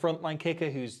not a frontline kicker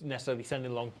who's necessarily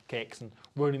sending long kicks and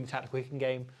running the tactical kicking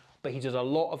game, but he does a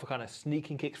lot of kind of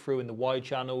sneaking kicks through in the wide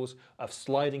channels, of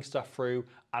sliding stuff through,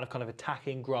 and of kind of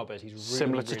attacking grubbers. He's really,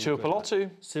 similar to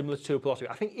Tuipulotu. Similar to Tuipulotu.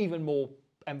 I think even more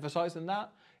emphasised than that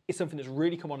is something that's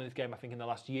really come on in this game, I think, in the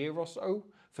last year or so.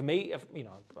 For me,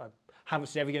 I haven't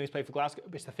seen every game he's played for Glasgow,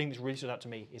 but it's the thing that's really stood out to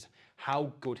me is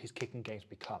how good his kicking game's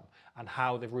become and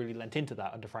how they've really lent into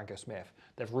that under Franco Smith.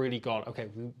 They've really gone, okay,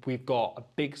 we've got a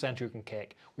big centre who can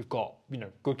kick, we've got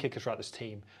good kickers throughout this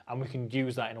team, and we can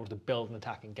use that in order to build an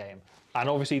attacking game. And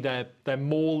obviously their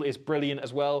maul is brilliant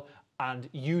as well, and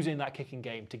using that kicking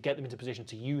game to get them into position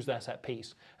to use their set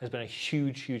piece has been a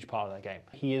huge, huge part of their game.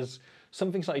 He is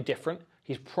something slightly different.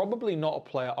 He's probably not a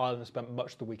player Ireland has spent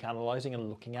much of the week analysing and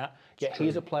looking at, yet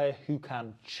he's a player who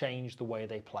can change the way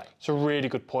they play. It's a really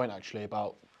good point, actually,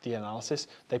 about the analysis.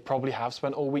 They probably have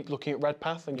spent all week looking at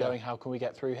Redpath and going, how can we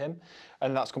get through him?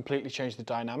 And that's completely changed the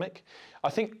dynamic.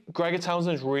 I think Gregor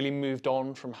Townsend's really moved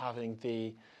on from having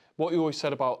what you always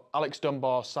said about Alex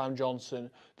Dunbar, Sam Johnson,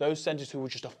 those centres who were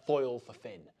just a foil for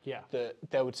Finn. Yeah. That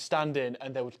they would stand in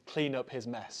and they would clean up his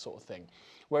mess, sort of thing.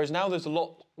 Whereas now there's a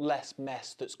lot less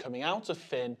mess that's coming out of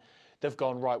Finn. They've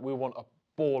gone, right, we want a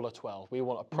baller 12. We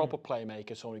want a proper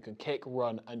playmaker, someone who can kick,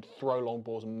 run, and throw long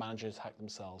balls and manage to attack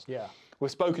themselves. Yeah.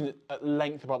 We've spoken at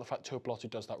length about the fact Tuipulotu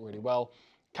does that really well.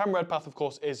 Cam Redpath, of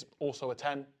course, is also a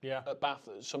 10 at Bath,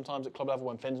 sometimes at club level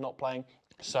when Finn's not playing.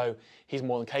 So he's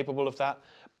more than capable of that.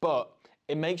 But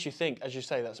it makes you think, as you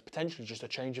say, that's potentially just a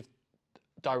change of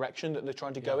direction that they're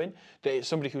trying to go in. That it's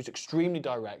somebody who's extremely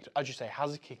direct, as you say,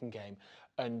 has a kicking game,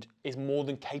 and is more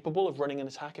than capable of running an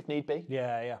attack if need be.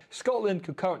 Yeah. Scotland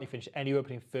could currently finish anywhere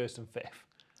between 1st and 5th.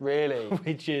 Really?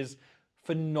 Which is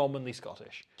phenomenally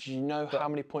Scottish. Do you know how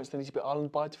many points they need to beat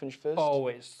Ireland by to finish first? Oh,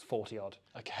 it's 40 odd.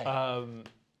 Okay.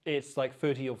 It's like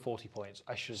 30 or 40 points.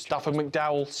 I should. Stafford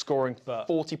McDowell scoring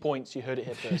 40 points. You heard it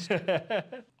here first.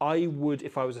 I would,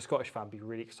 if I was a Scottish fan, be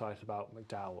really excited about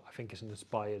McDowell. I think it's an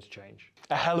inspired change.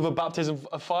 A hell of a baptism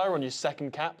of fire on your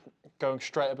second cap, going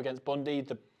straight up against Bundy,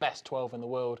 the best 12 in the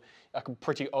world. I can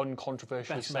pretty uncontroversially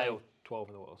say. Best male 12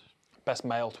 in the world. Best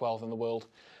male 12 in the world.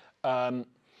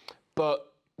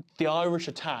 But the Irish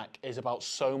attack is about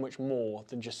so much more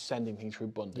than just sending things through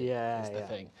Bundy. Is the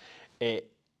thing.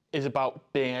 It is about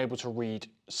being able to read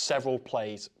several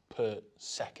plays per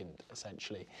second,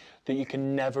 essentially, that you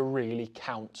can never really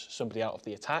count somebody out of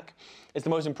the attack. It's the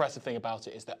most impressive thing about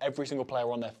it is that every single player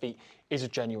on their feet is a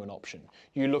genuine option.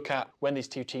 You look at when these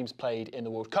two teams played in the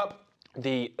World Cup,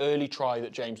 the early try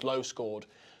that James Lowe scored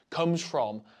comes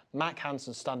from Mac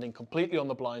Hansen standing completely on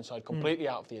the blind side, completely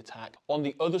out of the attack, on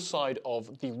the other side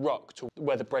of the ruck to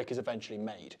where the break is eventually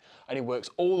made. And he works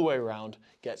all the way around,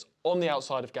 gets on the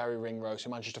outside of Gary Ringrose, who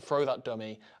manages to throw that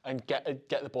dummy and get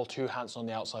the ball to Hansen on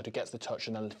the outside, who gets the touch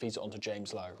and then feeds it onto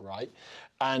James Lowe, right?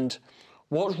 And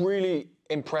what really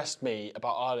impressed me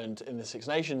about Ireland in the Six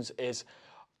Nations is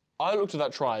I looked at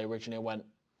that try originally and went,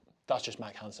 that's just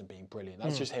Mac Hansen being brilliant.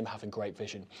 That's just him having great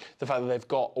vision. The fact that they've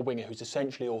got a winger who's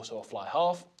essentially also a fly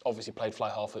half, obviously played fly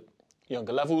half at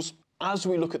younger levels. As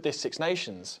we look at this Six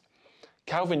Nations,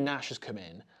 Calvin Nash has come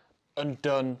in and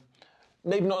done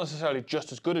maybe not necessarily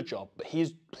just as good a job, but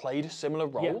he's played a similar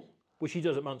role. Which he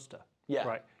does at Munster. Yeah.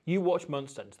 Right. You watch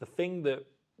Munster, and the thing that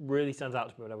really stands out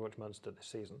to me whenever I watch Munster this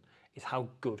season is how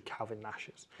good Calvin Nash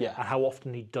is. Yeah. And how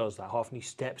often he does that, how often he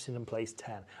steps in and plays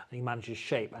 10, and he manages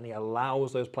shape, and he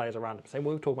allows those players around him. Same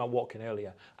way we were talking about Watkin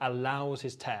earlier, allows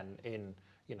his 10 in,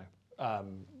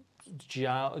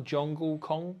 Jungle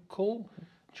Conkle?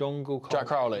 Jack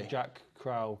Crowley. Jack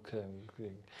Crowley.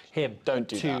 Him. Don't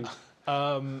do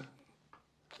that.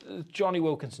 Johnny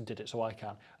Wilkinson did it, so I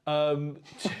can.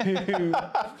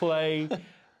 To play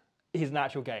his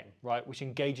natural game, right, which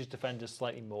engages defenders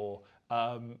slightly more.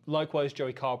 Likewise,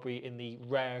 Joey Carberry, in the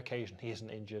rare occasion he isn't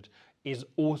injured, is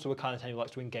also a kind of 10 who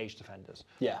likes to engage defenders.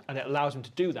 Yeah. And it allows him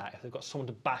to do that if they've got someone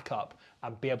to back up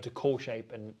and be able to call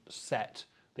shape and set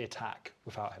the attack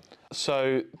without him.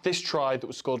 So this try that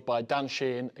was scored by Dan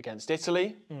Sheehan against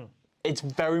Italy, it's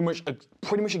very much,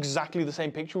 pretty much exactly the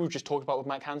same picture we've just talked about with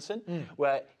Mac Hansen,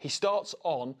 where he starts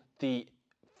on the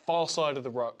far side of the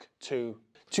ruck to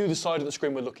the side of the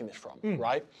screen we're looking this from,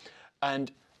 right?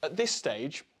 And at this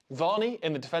stage, Varney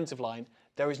in the defensive line,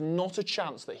 there is not a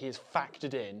chance that he has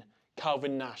factored in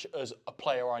Calvin Nash as a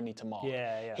player I need to mark.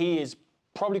 Yeah. He is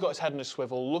probably got his head in a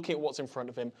swivel, looking at what's in front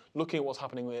of him, looking at what's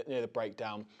happening near the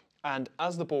breakdown. And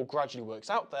as the ball gradually works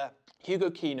out there, Hugo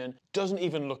Keenan doesn't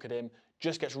even look at him,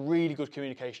 just gets really good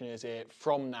communication in his ear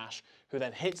from Nash, who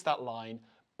then hits that line,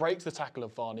 breaks the tackle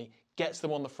of Varney, gets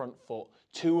them on the front foot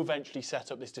to eventually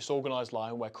set up this disorganised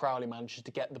line where Crowley manages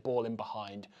to get the ball in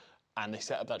behind and they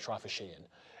set up that try for Sheehan.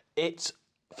 It's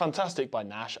fantastic by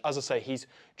Nash. As I say, he's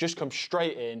just come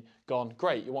straight in, gone,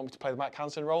 great, you want me to play the Mac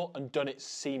Hansen role, and done it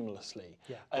seamlessly.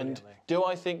 Yeah, and do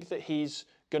I think that he's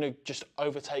going to just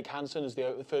overtake Hansen as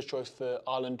the first choice for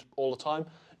Ireland all the time?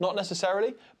 Not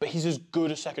necessarily, but he's as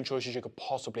good a second choice as you could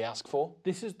possibly ask for.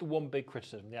 This is the one big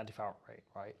criticism, the anti-foul rate,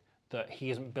 right? That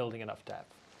he isn't building enough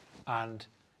depth. And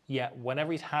yet,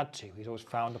 whenever he's had to, he's always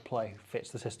found a play who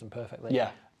fits the system perfectly.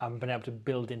 Yeah. And been able to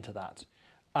build into that.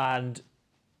 And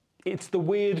it's the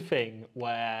weird thing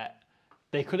where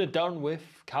they could have done with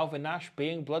Calvin Nash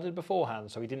being blooded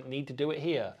beforehand, so he didn't need to do it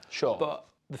here. Sure. But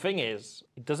the thing is,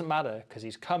 it doesn't matter because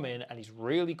he's come in and he's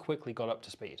really quickly got up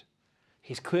to speed.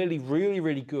 He's clearly really,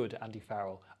 really good, Andy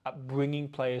Farrell, at bringing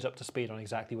players up to speed on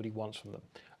exactly what he wants from them.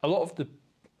 A lot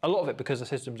of it because the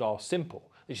systems are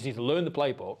simple. You just need to learn the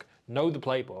playbook, know the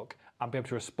playbook, and be able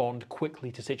to respond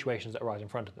quickly to situations that arise in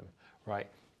front of them, right?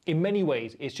 In many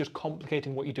ways, it's just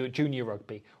complicating what you do at junior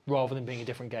rugby rather than being a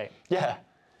different game. Yeah.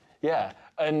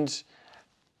 And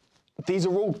these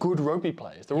are all good rugby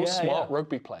players. They're all smart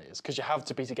rugby players because you have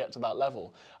to be to get to that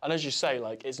level. And as you say,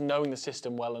 like, it's knowing the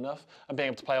system well enough and being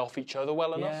able to play off each other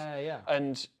well enough. Yeah.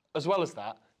 And as well as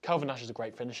that, Calvin Nash is a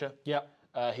great finisher. Yeah.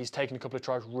 He's taken a couple of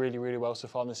tries really, really well so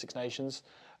far in the Six Nations.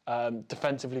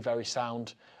 Defensively very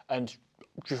sound. And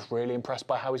just really impressed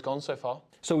by how he's gone so far.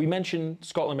 So we mentioned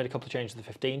Scotland made a couple of changes to the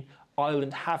 15.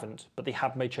 Ireland haven't, but they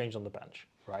have made changes on the bench,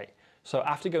 right? So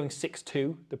after going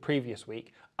 6-2 the previous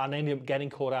week and ended up getting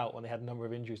caught out when they had a number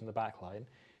of injuries in the back line,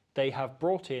 they have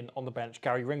brought in on the bench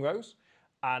Gary Ringrose,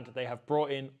 and they have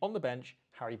brought in on the bench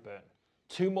Harry Byrne.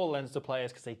 2 more Leinster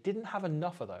players because they didn't have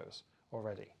enough of those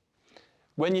already.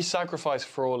 When you sacrifice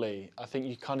Frawley, I think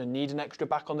you kind of need an extra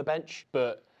back on the bench,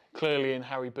 but clearly in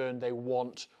Harry Byrne they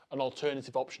want an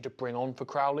alternative option to bring on for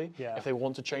Crowley. Yeah. If they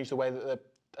want to change the way that they're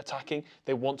attacking,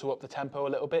 they want to up the tempo a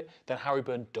little bit, then Harry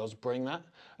Byrne does bring that.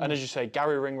 And as you say,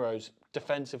 Gary Ringrose,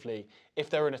 defensively, if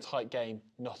they're in a tight game,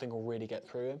 nothing will really get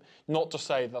through him. Not to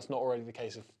say that's not already the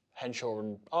case of Henshaw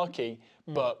and Archie,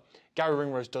 but Gary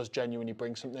Ringrose does genuinely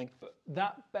bring something. But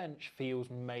that bench feels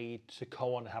made to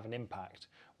go on and have an impact,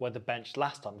 where the bench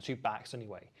last time, the 2 backs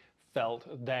anyway,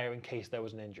 felt there in case there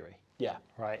was an injury. Yeah.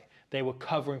 Right? They were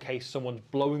cover in case someone's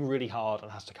blowing really hard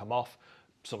and has to come off,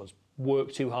 someone's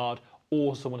worked too hard,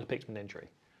 or someone has picked up an injury.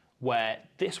 Where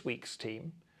this week's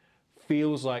team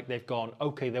feels like they've gone,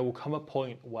 okay, there will come a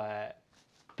point where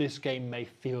this game may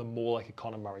feel more like a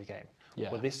Conor Murray game.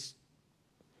 Yeah. Where this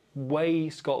way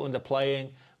Scotland are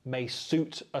playing may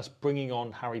suit us bringing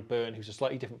on Harry Byrne, who's a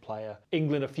slightly different player.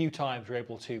 England a few times were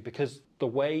able to, because the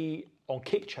way on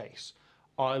kick chase,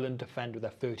 Ireland defend with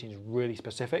their 13 is really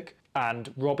specific,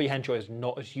 and Robbie Henshaw is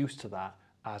not as used to that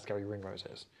as Gary Ringrose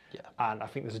is. Yeah. And I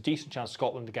think there's a decent chance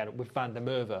Scotland, again, with Van der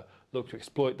Merwe, look to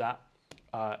exploit that.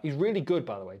 He's really good,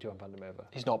 by the way, Johan van der Merwe.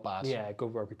 He's not bad. Yeah,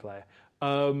 good rugby player.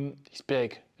 He's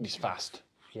big and he's fast.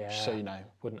 Yeah, just so you know.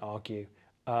 Wouldn't argue.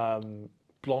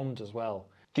 Blonde as well.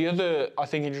 The other, I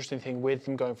think, interesting thing with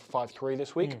them going for 5-3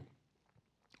 this week,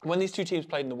 when these 2 teams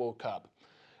played in the World Cup,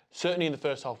 certainly in the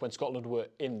first half when Scotland were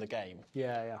in the game,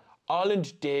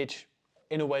 Ireland did,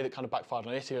 in a way that kind of backfired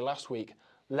on Italy last week,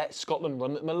 let Scotland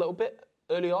run them a little bit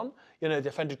early on. You know,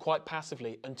 defended quite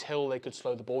passively until they could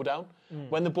slow the ball down.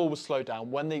 When the ball was slowed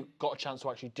down, when they got a chance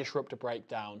to actually disrupt a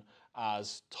breakdown,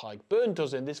 as Tadhg Beirne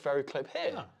does in this very clip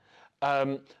here,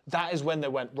 that is when they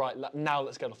went, right, now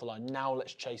let's get off the line, now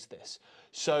let's chase this.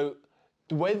 So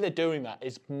the way they're doing that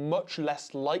is much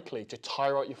less likely to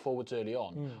tire out your forwards early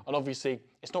on. And obviously,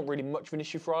 it's not really much of an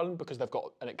issue for Ireland because they've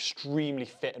got an extremely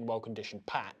fit and well-conditioned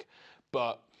pack.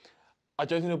 But I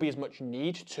don't think there'll be as much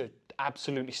need to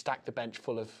absolutely stack the bench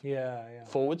full of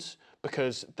forwards,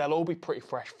 because they'll all be pretty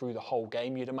fresh through the whole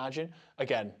game, you'd imagine.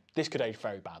 Again, this could age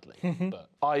very badly. But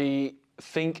I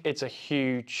think it's a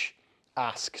huge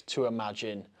ask to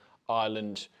imagine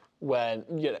Ireland when,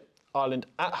 you know, Ireland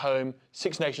at home,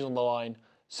 6 Nations on the line,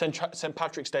 St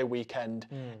Patrick's Day weekend.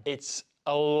 It's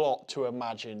a lot to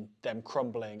imagine them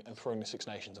crumbling and throwing the 6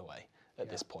 Nations away at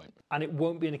this point. And it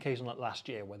won't be an occasion like last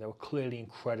year where they were clearly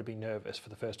incredibly nervous for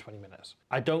the first 20 minutes.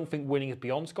 I don't think winning is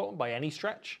beyond Scotland by any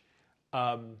stretch.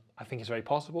 I think it's very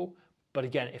possible. But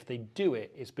again, if they do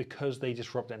it, it's because they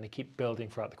disrupt it and they keep building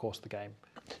throughout the course of the game.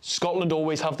 Scotland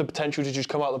always have the potential to just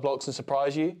come out of the blocks and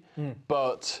surprise you,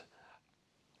 but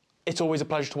it's always a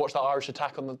pleasure to watch that Irish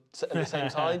attack at the same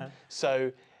time.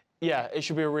 So, yeah, it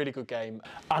should be a really good game.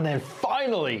 And then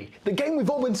finally, the game we've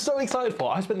all been so excited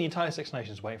for. I spent the entire 6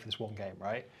 Nations waiting for this one game,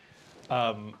 right?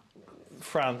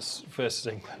 France versus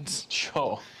England.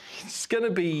 Sure. It's going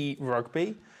to be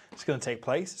rugby. It's going to take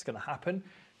place. It's going to happen.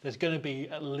 There's going to be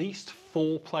at least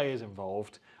 4 players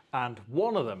involved, and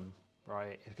one of them,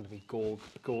 right, is going to be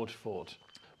George Ford.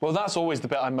 Well, that's always the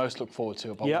bit I most look forward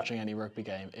to about watching any rugby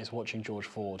game, is watching George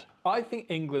Ford. I think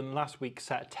England last week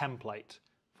set a template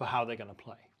for how they're going to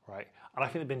play, right? And I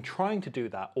think they've been trying to do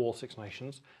that all 6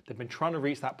 Nations. They've been trying to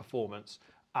reach that performance.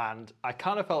 And I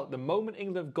kind of felt the moment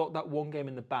England have got that one game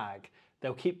in the bag,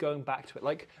 they'll keep going back to it.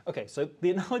 Like, okay, so the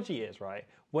analogy is, right,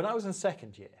 when I was in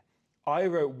second year, I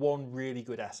wrote one really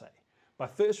good essay. My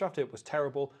first draft of it was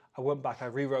terrible. I went back, I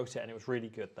rewrote it, and it was really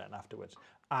good then afterwards.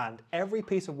 And every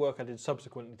piece of work I did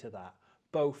subsequently to that,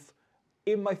 both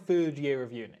in my 3rd year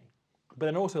of uni, but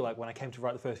then also like when I came to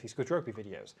write the first few Squid Rugby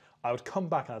videos, I would come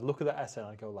back and I'd look at that essay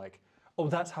and I'd go like, oh,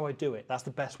 that's how I do it. That's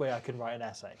the best way I can write an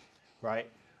essay, right?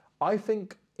 I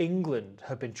think England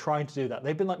have been trying to do that.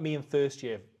 They've been like me in first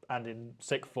year and in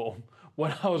sixth form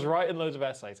when I was writing loads of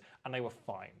essays, and they were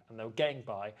fine and they were getting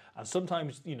by. And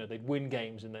sometimes, you know, they'd win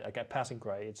games and I'd get passing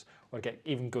grades or I'd get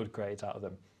even good grades out of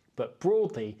them. But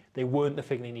broadly, they weren't the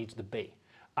thing they needed to be.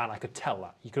 And I could tell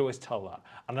that. You could always tell that.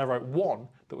 And I wrote one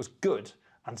that was good,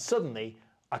 and suddenly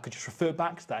I could just refer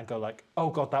back to that and go like, oh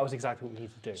God, that was exactly what we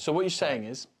needed to do. So what you're saying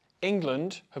is,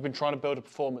 England have been trying to build a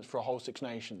performance for a whole 6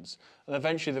 Nations, and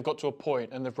eventually they've got to a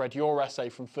point and they've read your essay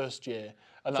from first year,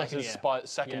 and that's inspired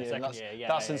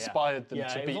them to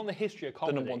beat it was on the history of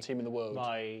the number 1 team in the world.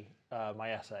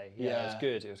 my essay. Yeah, it was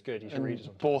good. It was good. You should read it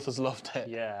sometime. Borth has loved it.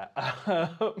 Yeah.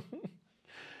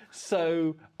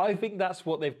 So I think that's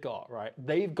what they've got, right?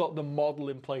 They've got the model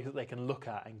in place that they can look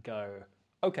at and go,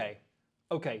 okay,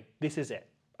 this is it.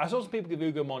 I saw some people give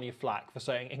Ugo Monye flack for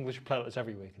saying English play like this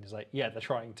every week, and he's like, yeah, they're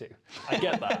trying to. I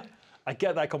get that. I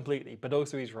get that completely, but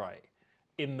also he's right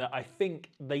in that I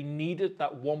think they needed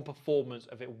that one performance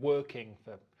of it working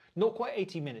for not quite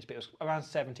 80 minutes, but it was around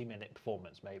 70-minute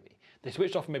performance maybe. They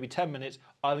switched off for maybe 10 minutes,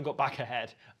 Ireland got back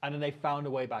ahead, and then they found a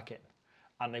way back in,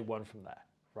 and they won from there.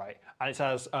 Right, and it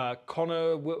says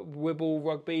Connor Wibble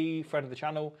Rugby, friend of the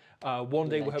channel. One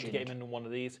day we hope to get him in one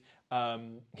of these.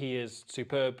 He is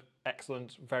superb,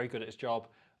 excellent, very good at his job.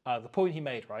 The point he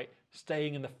made, right,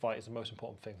 staying in the fight is the most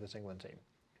important thing for this England team.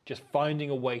 Just finding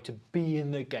a way to be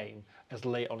in the game as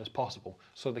late on as possible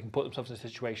so they can put themselves in a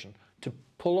situation to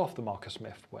pull off the Marcus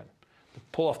Smith win, to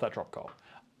pull off that drop goal.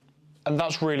 And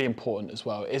that's really important as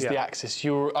well, is the axis.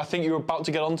 I think you're about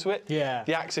to get onto it. Yeah.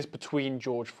 The axis between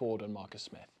George Ford and Marcus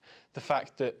Smith. The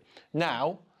fact that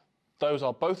now those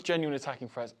are both genuine attacking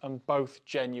threats and both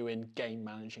genuine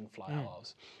game-managing fly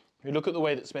halves. If you look at the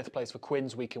way that Smith plays for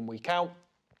Quins week in, week out,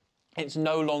 it's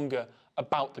no longer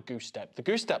about the goose step. The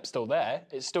goose step's still there.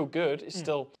 It's still good. It's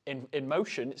still in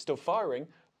motion. It's still firing.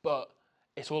 But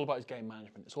it's all about his game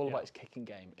management. It's all about his kicking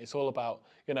game. It's all about,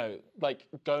 like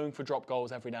going for drop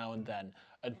goals every now and then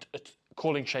and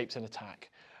calling shapes in attack.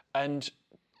 And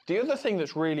the other thing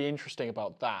that's really interesting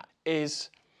about that is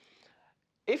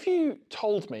if you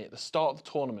told me at the start of the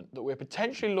tournament that we're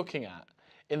potentially looking at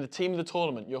in the team of the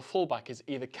tournament, your fullback is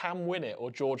either Cam Winnett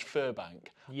or George Furbank,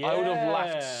 I would have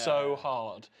laughed so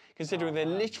hard, considering they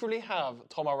literally have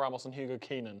Tomo Ramos and Hugo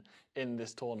Keenan in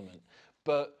this tournament.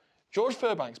 But George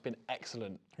Furbank's been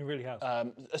excellent. He really has.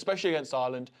 Especially against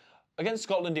Ireland. Against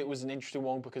Scotland, it was an interesting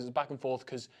one because it's back and forth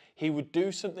because he would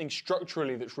do something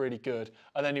structurally that's really good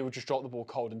and then he would just drop the ball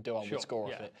cold and do it and score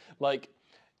off it. Like,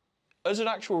 as an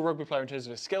actual rugby player in terms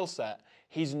of his skill set,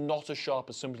 he's not as sharp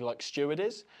as somebody like Stewart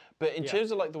is. But in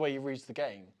terms of like the way he reads the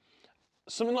game,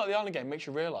 something like the Ireland game makes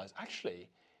you realise, actually,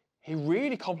 he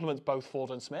really complements both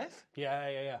Ford and Smith.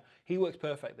 Yeah. He works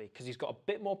perfectly because he's got a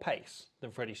bit more pace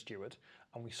than Freddie Stewart,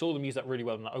 and we saw them use that really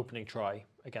well in that opening try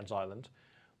against Ireland.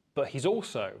 But he's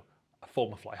also a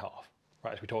former fly half,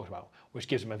 right, as we talked about, which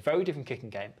gives him a very different kicking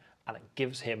game, and it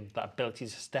gives him that ability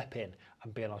to step in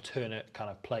and be an alternate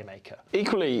kind of playmaker.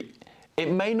 Equally, it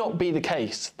may not be the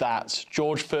case that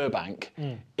George Furbank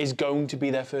is going to be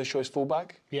their first choice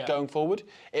fullback going forward.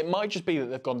 It might just be that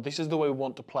they've gone, this is the way we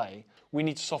want to play. We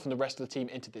need to soften the rest of the team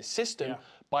into this system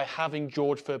by having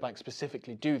George Furbank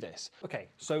specifically do this. Okay,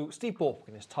 so Steve Borthwick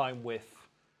in his time with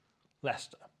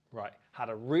Leicester, right, had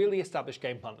a really established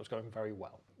game plan that was going very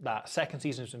well. That second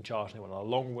season he was in charge and they went on a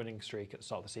long winning streak at the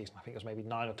start of the season. I think it was maybe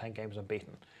 9 or 10 games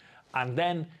unbeaten. And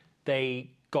then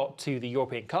they got to the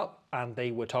European Cup and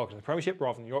they were targeting the Premiership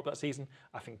rather than Europe that season.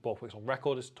 I think Borthwick's on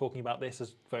record as talking about this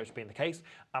as very much being the case.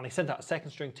 And they sent out a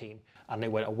second string team and they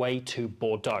went away to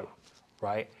Bordeaux,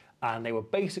 right? And they were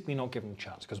basically not given a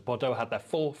chance because Bordeaux had their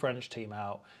full French team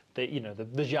out. The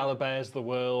Jalabers of the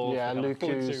world,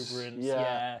 full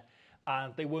exuberance,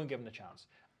 and they weren't given a chance.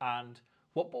 And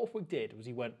what Borthwick did was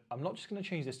he went, I'm not just going to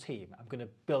change this team, I'm going to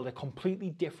build a completely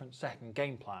different second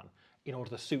game plan in order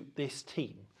to suit this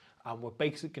team. And we're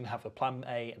basically going to have a plan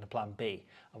A and a plan B,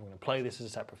 and we're going to play this as a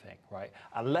separate thing, right?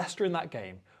 And Leicester in that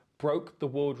game broke the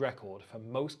world record for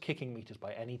most kicking meters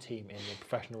by any team in a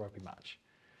professional rugby match.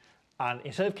 And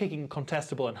instead of kicking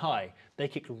contestable and high, they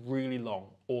kicked really long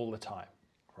all the time,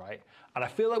 right? And I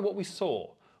feel like what we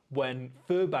saw when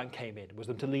Furbank came in was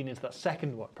them to lean into that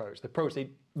second approach, the approach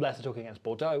they Leicester took against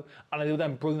Bordeaux, and they would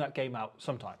then bring that game out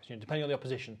sometimes. Depending on the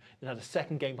opposition, they had a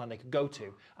second game plan they could go to,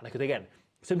 and they could, again,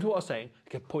 similar to what I was saying,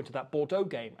 they could point to that Bordeaux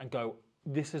game and go,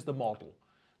 this is the model.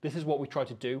 This is what we tried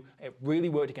to do. It really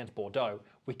worked against Bordeaux.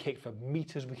 We kicked for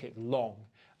meters, we kicked long,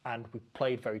 and we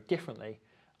played very differently.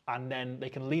 And then they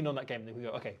can lean on that game and they can go,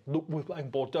 okay, look, we're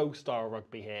playing Bordeaux-style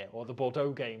rugby here, or the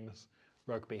Bordeaux games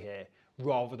rugby here,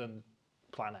 rather than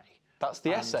plan A. That's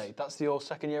the essay. That's your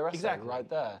second-year essay right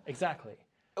there. Exactly.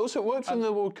 Also, it worked in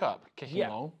the World Cup, kicking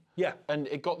long. Yeah. And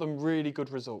it got them really good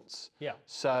results. Yeah.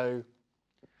 So...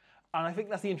 And I think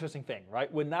that's the interesting thing, right?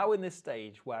 We're now in this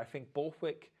stage where I think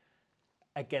Borthwick,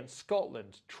 against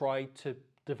Scotland, tried to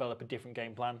develop a different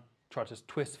game plan, tried to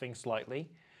twist things slightly,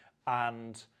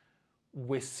 and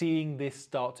we're seeing this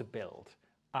start to build.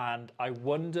 And I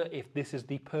wonder if this is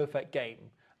the perfect game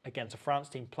against a France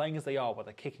team playing as they are, where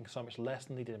they're kicking so much less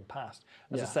than they did in the past.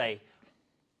 As I say,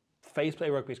 phase play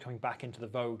rugby is coming back into the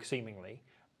vogue, seemingly.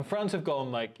 France have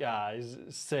gone like,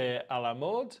 c'est à la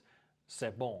mode,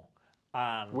 c'est bon.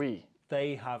 And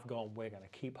They have gone, we're going to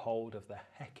keep hold of the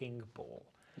hecking ball.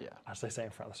 Yeah. As they say in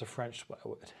France, that's a French swear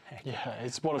word. Yeah,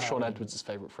 it's one of Sean Edwards'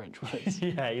 favourite French words.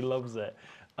 Yeah, he loves it.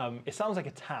 It sounds like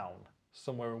a town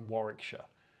somewhere in Warwickshire.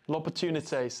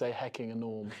 L'opportunité, say hecking a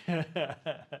norm.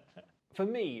 For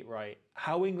me, right,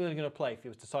 how England are going to play if it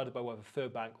was decided by whether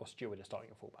Furbank or Stewart is starting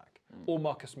at fullback, or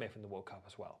Marcus Smith in the World Cup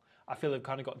as well. I feel they've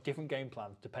kind of got different game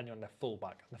plans depending on their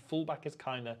fullback. And the fullback is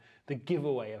kind of the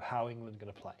giveaway of how England are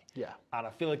going to play. Yeah. And I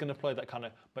feel they're going to play that kind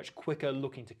of much quicker,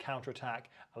 looking to counter-attack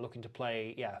and looking to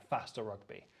play, faster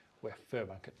rugby with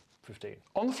Furbank at 15.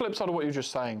 On the flip side of what you're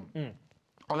just saying,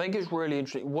 I think it's really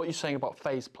interesting what you're saying about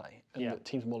phase play and that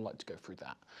teams are more likely to go through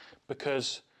that.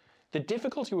 Because the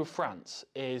difficulty with France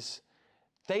is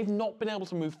they've not been able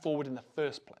to move forward in the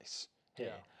first place here.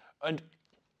 Yeah. And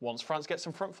once France gets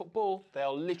some front foot ball, they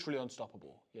are literally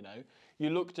unstoppable, you know. You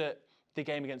looked at the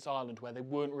game against Ireland where they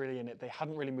weren't really in it, they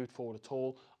hadn't really moved forward at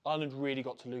all. Ireland really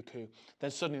got to Luku, then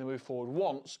suddenly they move forward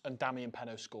once and Damien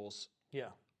Penaud scores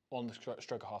on the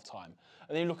stroke of half time.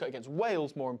 And then you look at against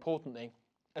Wales, more importantly,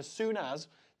 as soon as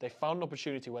they found an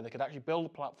opportunity where they could actually build a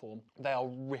platform, they are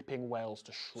ripping Wales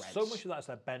to shreds. So much of that is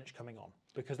their bench coming on,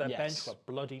 because their bench were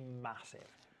bloody massive.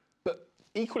 But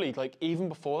equally, like even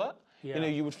before that, you know,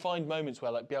 you would find moments where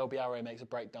like Biel Biarre makes a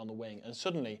break down the wing, and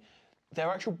suddenly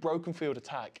their actual broken field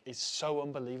attack is so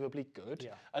unbelievably good.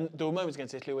 Yeah. And there were moments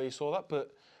against Italy where you saw that, but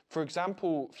for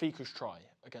example, Ficou's try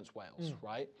against Wales,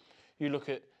 right? You look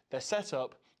at their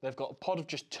setup, they've got a pod of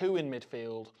just 2 in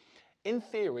midfield. In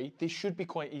theory, this should be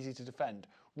quite easy to defend.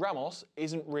 Ramos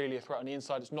isn't really a threat on the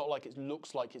inside. It's not like it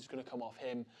looks like it's going to come off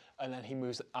him and then he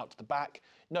moves it out to the back.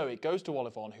 No, it goes to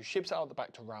Olivon, who ships it out the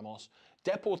back to Ramos.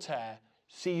 Deporter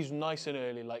sees nice and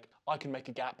early, like, I can make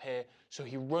a gap here. So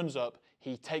he runs up,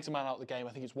 he takes a man out of the game.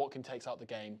 I think it's Watkin takes out the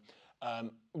game.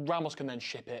 Ramos can then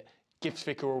ship it, gives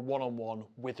Ficou a one-on-one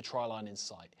with the try line in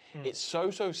sight. It's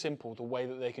so simple, the way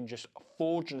that they can just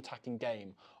forge an attacking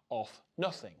game off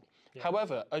nothing. Yeah.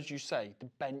 However, as you say, the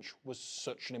bench was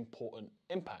such an important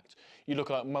impact. You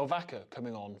look at Malvaka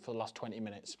coming on for the last 20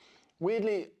 minutes.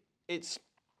 Weirdly, it's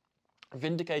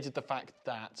vindicated the fact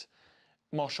that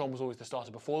Marchand was always the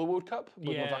starter before the World Cup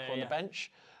with Malvaka on the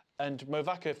bench. And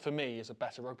Malvaka, for me, is a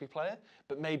better rugby player,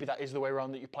 but maybe that is the way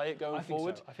around that you play it going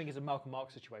forward. So. I think it's a Malcolm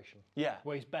Mark situation. Yeah.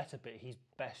 Where he's better, but he's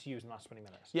best used in the last 20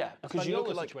 minutes. Yeah, because you look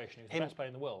at situation, he's the best player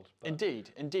in the world. But.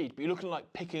 Indeed. But you're looking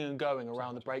like picking and going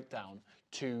around the breakdown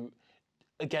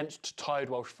against tired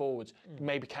Welsh forwards,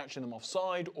 maybe catching them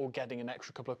offside or getting an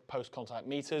extra couple of post-contact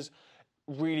metres.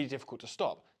 Really difficult to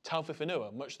stop.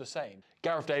 Taufifenua, much the same.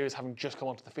 Gareth Davies, having just come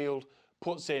onto the field,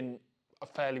 puts in a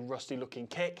fairly rusty-looking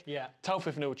kick. Yeah.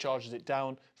 Taufifenua charges it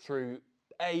down through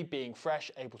A, being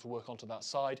fresh, able to work onto that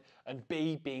side, and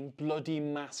B, being bloody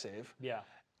massive. Yeah.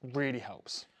 Really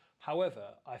helps. However,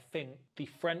 I think the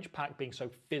French pack being so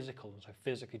physical and so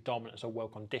physically dominant and so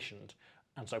well-conditioned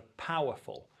and so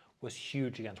powerful was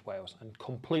huge against Wales and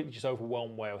completely just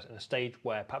overwhelmed Wales in a stage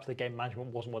where perhaps the game management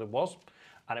wasn't what it was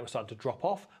and it was starting to drop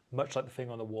off, much like the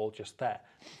thing on the wall just there.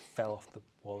 It fell off the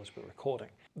wall as we were recording.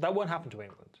 That won't happen to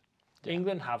England. Yeah.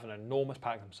 England have an enormous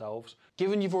pack themselves.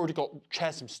 Given you've already got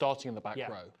Chesham starting in the back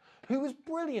row. Who was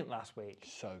brilliant last week.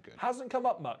 So good. Hasn't come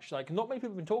up much. Like, not many people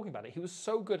have been talking about it. He was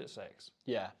so good at 6.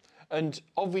 Yeah. And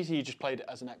obviously he just played it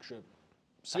as an extra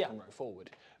second row forward.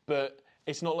 But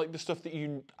it's not like the stuff that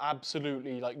you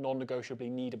absolutely, like, non-negotiably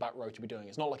need a back row to be doing.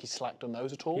 It's not like he's slacked on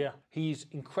those at all. Yeah. He's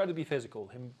incredibly physical.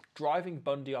 Him driving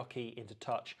Bundy Aki into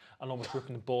touch and almost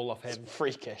ripping the ball off him. It's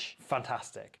freakish.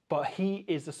 Fantastic. But he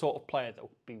is the sort of player that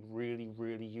will be really,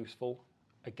 really useful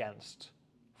against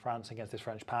France, against this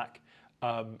French pack.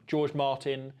 George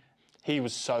Martin. He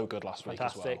was so good last week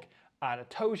as well. Fantastic. And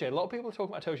Itoje, a lot of people are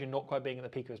talking about Itoje not quite being at the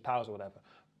peak of his powers or whatever.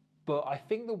 But I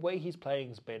think the way he's playing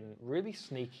has been really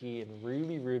sneaky and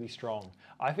really, really strong.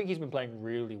 I think he's been playing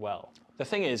really well. The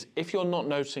thing is, if you're not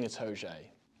noticing Itoje,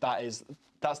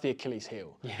 that's the Achilles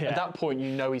heel. Yeah. At that point,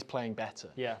 you know he's playing better.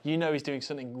 Yeah. You know he's doing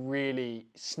something really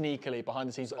sneakily behind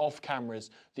the scenes, off cameras,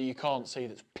 that you can't see,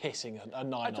 that's pissing a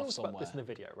 9 off somewhere. I talked about this in the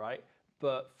video, right?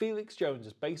 But Felix Jones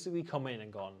has basically come in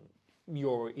and gone,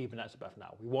 you're Eben Etzebeth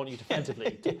now. We want you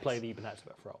defensively to play the Eben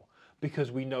Etzebeth role,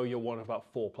 because we know you're one of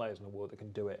about 4 players in the world that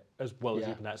can do it as well as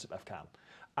Eben Etzebeth can.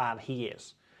 And he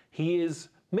is. He is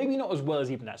maybe not as well as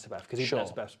Eben Etzebeth, because Eben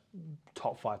Etzebeth's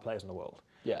top 5 players in the world.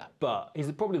 Yeah. But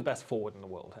he's probably the best forward in the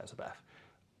world, Etzebeth.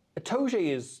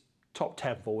 Itoje is top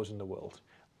 10 forwards in the world,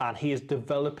 and he is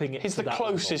developing it. He's the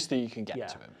closest that you can get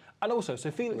to him. And also, so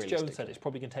Felix Jones said it's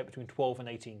probably going to take between 12 and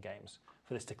 18 games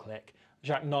for this to click.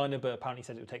 Jacques Nienaber apparently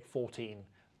said it would take 14,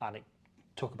 and it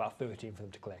took about 13 for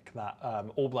them to click. That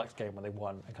All Blacks game when they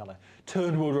won and kind of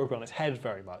turned World Rugby on its head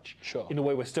very much, in a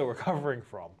way we're still recovering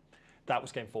from, that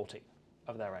was game 14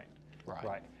 of their reign.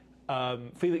 Right.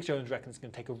 Felix Jones reckons it's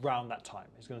going to take around that time.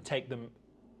 It's going to take them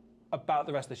about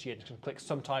the rest of this year. It's going to click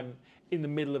sometime in the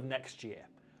middle of next year.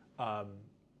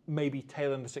 Maybe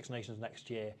tail end the Six Nations next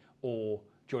year or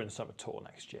during the summer tour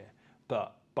next year.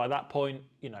 But by that point,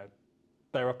 you know,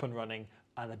 they're up and running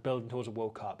and they're building towards a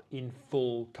World Cup in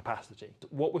full capacity.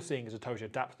 What we're seeing is Itoje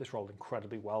adapt to this role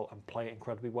incredibly well and play it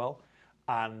incredibly well.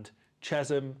 And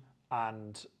Chesham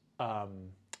and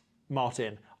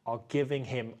Martin are giving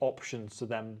him options to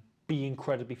then be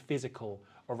incredibly physical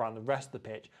around the rest of the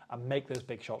pitch and make those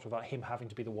big shots without him having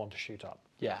to be the one to shoot up.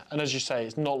 Yeah, and as you say,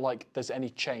 it's not like there's any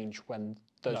change when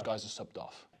those guys are subbed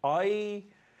off. I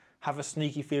have a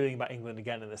sneaky feeling about England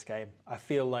again in this game. I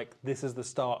feel like this is the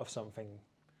start of something.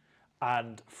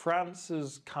 And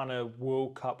France's kind of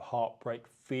World Cup heartbreak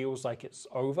feels like it's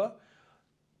over,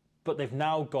 but they've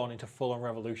now gone into full-on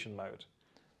revolution mode.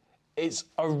 It's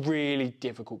a really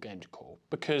difficult game to call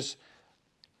because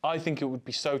I think it would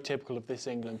be so typical of this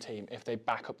England team if they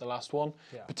back up the last one,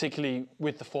 particularly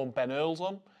with the form Ben Earl's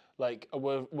on. Like a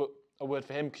word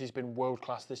for him because he's been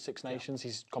world-class this Six Nations.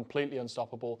 He's completely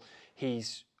unstoppable.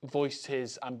 He's voiced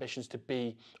his ambitions to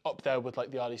be up there with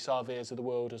like the Ali Savirs of the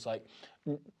world, as like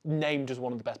named as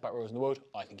one of the best back rowers in the world.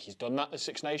 I think he's done that this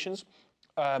Six Nations.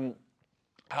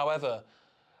 However,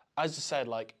 as I said,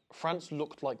 like France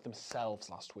looked like themselves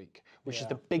last week, which is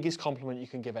the biggest compliment you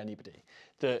can give anybody.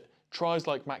 That tries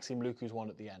like Maxime Lucu's one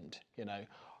at the end, you know,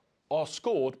 are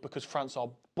scored because France are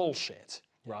bullshit,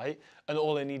 right? And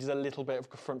all they need is a little bit of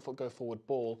a front foot go forward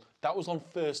ball. That was on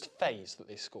first phase that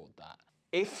they scored that.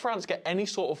 If France get any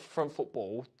sort of front foot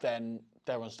ball, then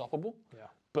they're unstoppable. Yeah.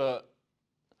 But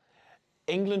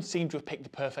England seem to have picked the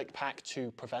perfect pack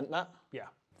to prevent that. Yeah.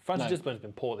 France's discipline has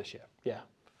been poor this year. Yeah.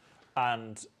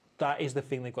 And that is the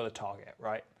thing they've got to target,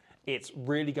 right? It's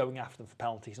really going after them for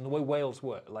penalties. And the way Wales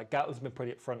work, like Gatland's been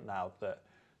pretty upfront now that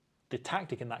the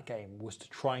tactic in that game was to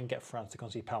try and get France to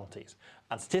concede penalties.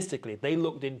 And statistically, they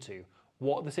looked into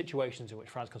what are the situations in which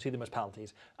France concede the most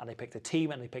penalties, and they picked a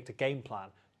team and they picked a game plan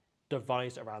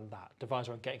devised around that, devised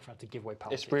around getting France to give away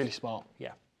penalties. It's really smart.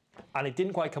 Yeah. And it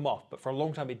didn't quite come off, but for a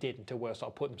long time it did until Wales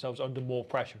started putting themselves under more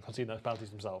pressure and conceding those penalties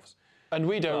themselves. And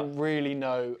we don't really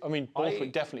know, I mean,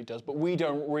 Borthwick definitely does, but we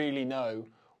don't really know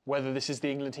whether this is the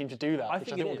England team to do that,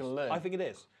 which I think we're going to learn. I think it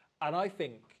is. And I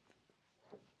think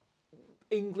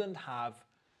England have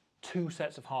two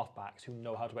sets of halfbacks who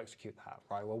know how to execute that,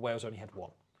 right? Well, Wales only had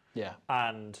one. Yeah.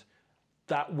 And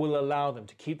that will allow them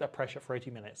to keep that pressure for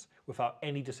 80 minutes without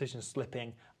any decisions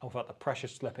slipping and without the pressure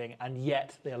slipping, and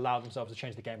yet they allow themselves to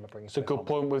change the game by bringing. It's a good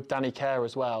point with Danny Kerr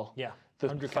as well. Yeah,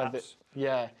 100 caps.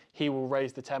 He will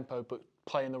raise the tempo, but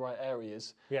play in the right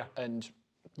areas. Yeah. And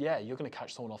yeah, you're going to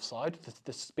catch someone offside.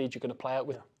 The speed you're going to play out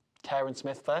with Kerr and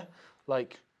Smith there,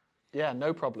 like, yeah,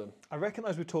 no problem. I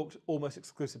recognise we talked almost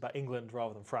exclusively about England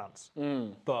rather than France,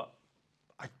 but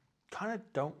I kind of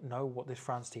don't know what this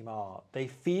France team are. They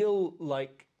feel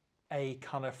like a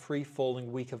kind of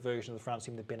free-falling, weaker version of the France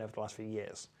team they've been over the last few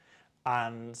years.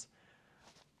 And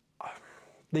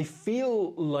they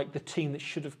feel like the team that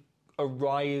should have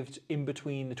arrived in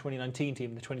between the 2019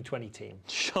 team and the 2020 team.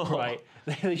 Sure. Right?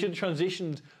 They should have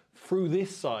transitioned through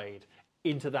this side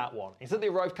into that one. Instead they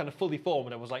arrived kind of fully formed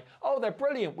and it was like, oh, they're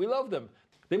brilliant, we love them.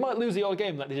 They might lose the odd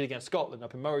game like they did against Scotland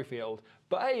up in Murrayfield,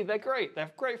 but hey, they're great, they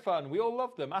have great fun, we all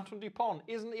love them. Antoine Dupont,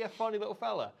 isn't he a funny little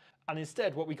fella? And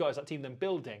instead what we got is that team then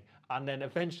building and then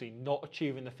eventually not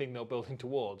achieving the thing they were building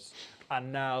towards.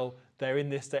 And now they're in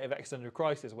this state of existential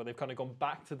crisis where they've kind of gone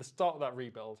back to the start of that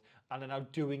rebuild and are now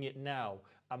doing it now.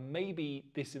 And maybe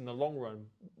this in the long run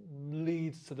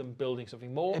leads to them building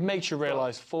something more. It makes you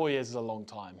realise 4 years is a long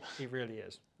time. It really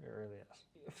is. It really is.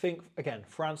 I think, again,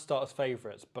 France start as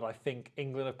favourites, but I think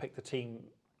England have picked the team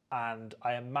and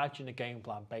I imagine a game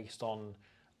plan based on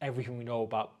everything we know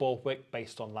about Borthwick,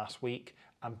 based on last week,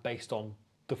 and based on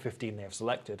the 15 they have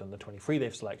selected and the 23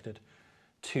 they've selected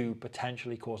to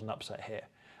potentially cause an upset here.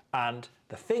 And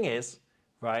the thing is,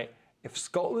 right, if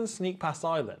Scotland sneak past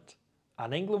Ireland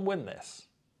and England win this,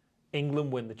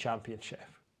 England win the championship.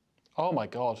 Oh my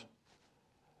God.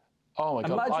 Oh my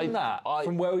God. Imagine that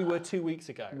from where we were 2 weeks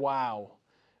ago. Wow.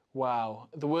 Wow.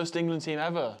 The worst England team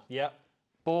ever. Yep.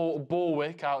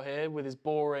 Borwick out here with his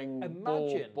boring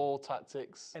ball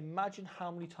tactics. Imagine how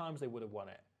many times they would have won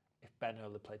it if Ben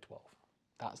Earl had played 12.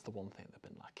 That's the one thing they've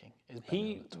been lacking, is Ben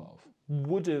Earl at 12.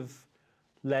 Would have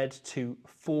led to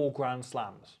 4 Grand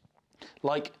Slams.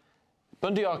 Like,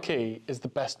 Bundy Archie is the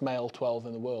best male 12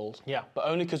 in the world. Yeah. But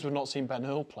only because we've not seen Ben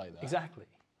Earl play there. Exactly.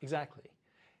 Exactly.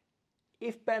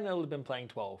 if Benhill had been playing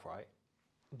 12, right,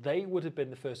 they would have been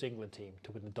the first England team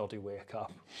to win the Doddy Weir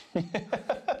Cup.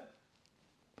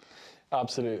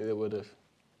 Absolutely, they would have.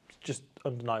 Just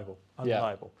undeniable.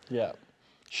 Undeniable. Yeah.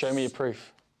 Show me your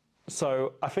proof.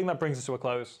 So I think that brings us to a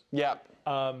close. Yeah.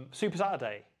 Super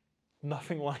Saturday.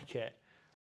 Nothing like it.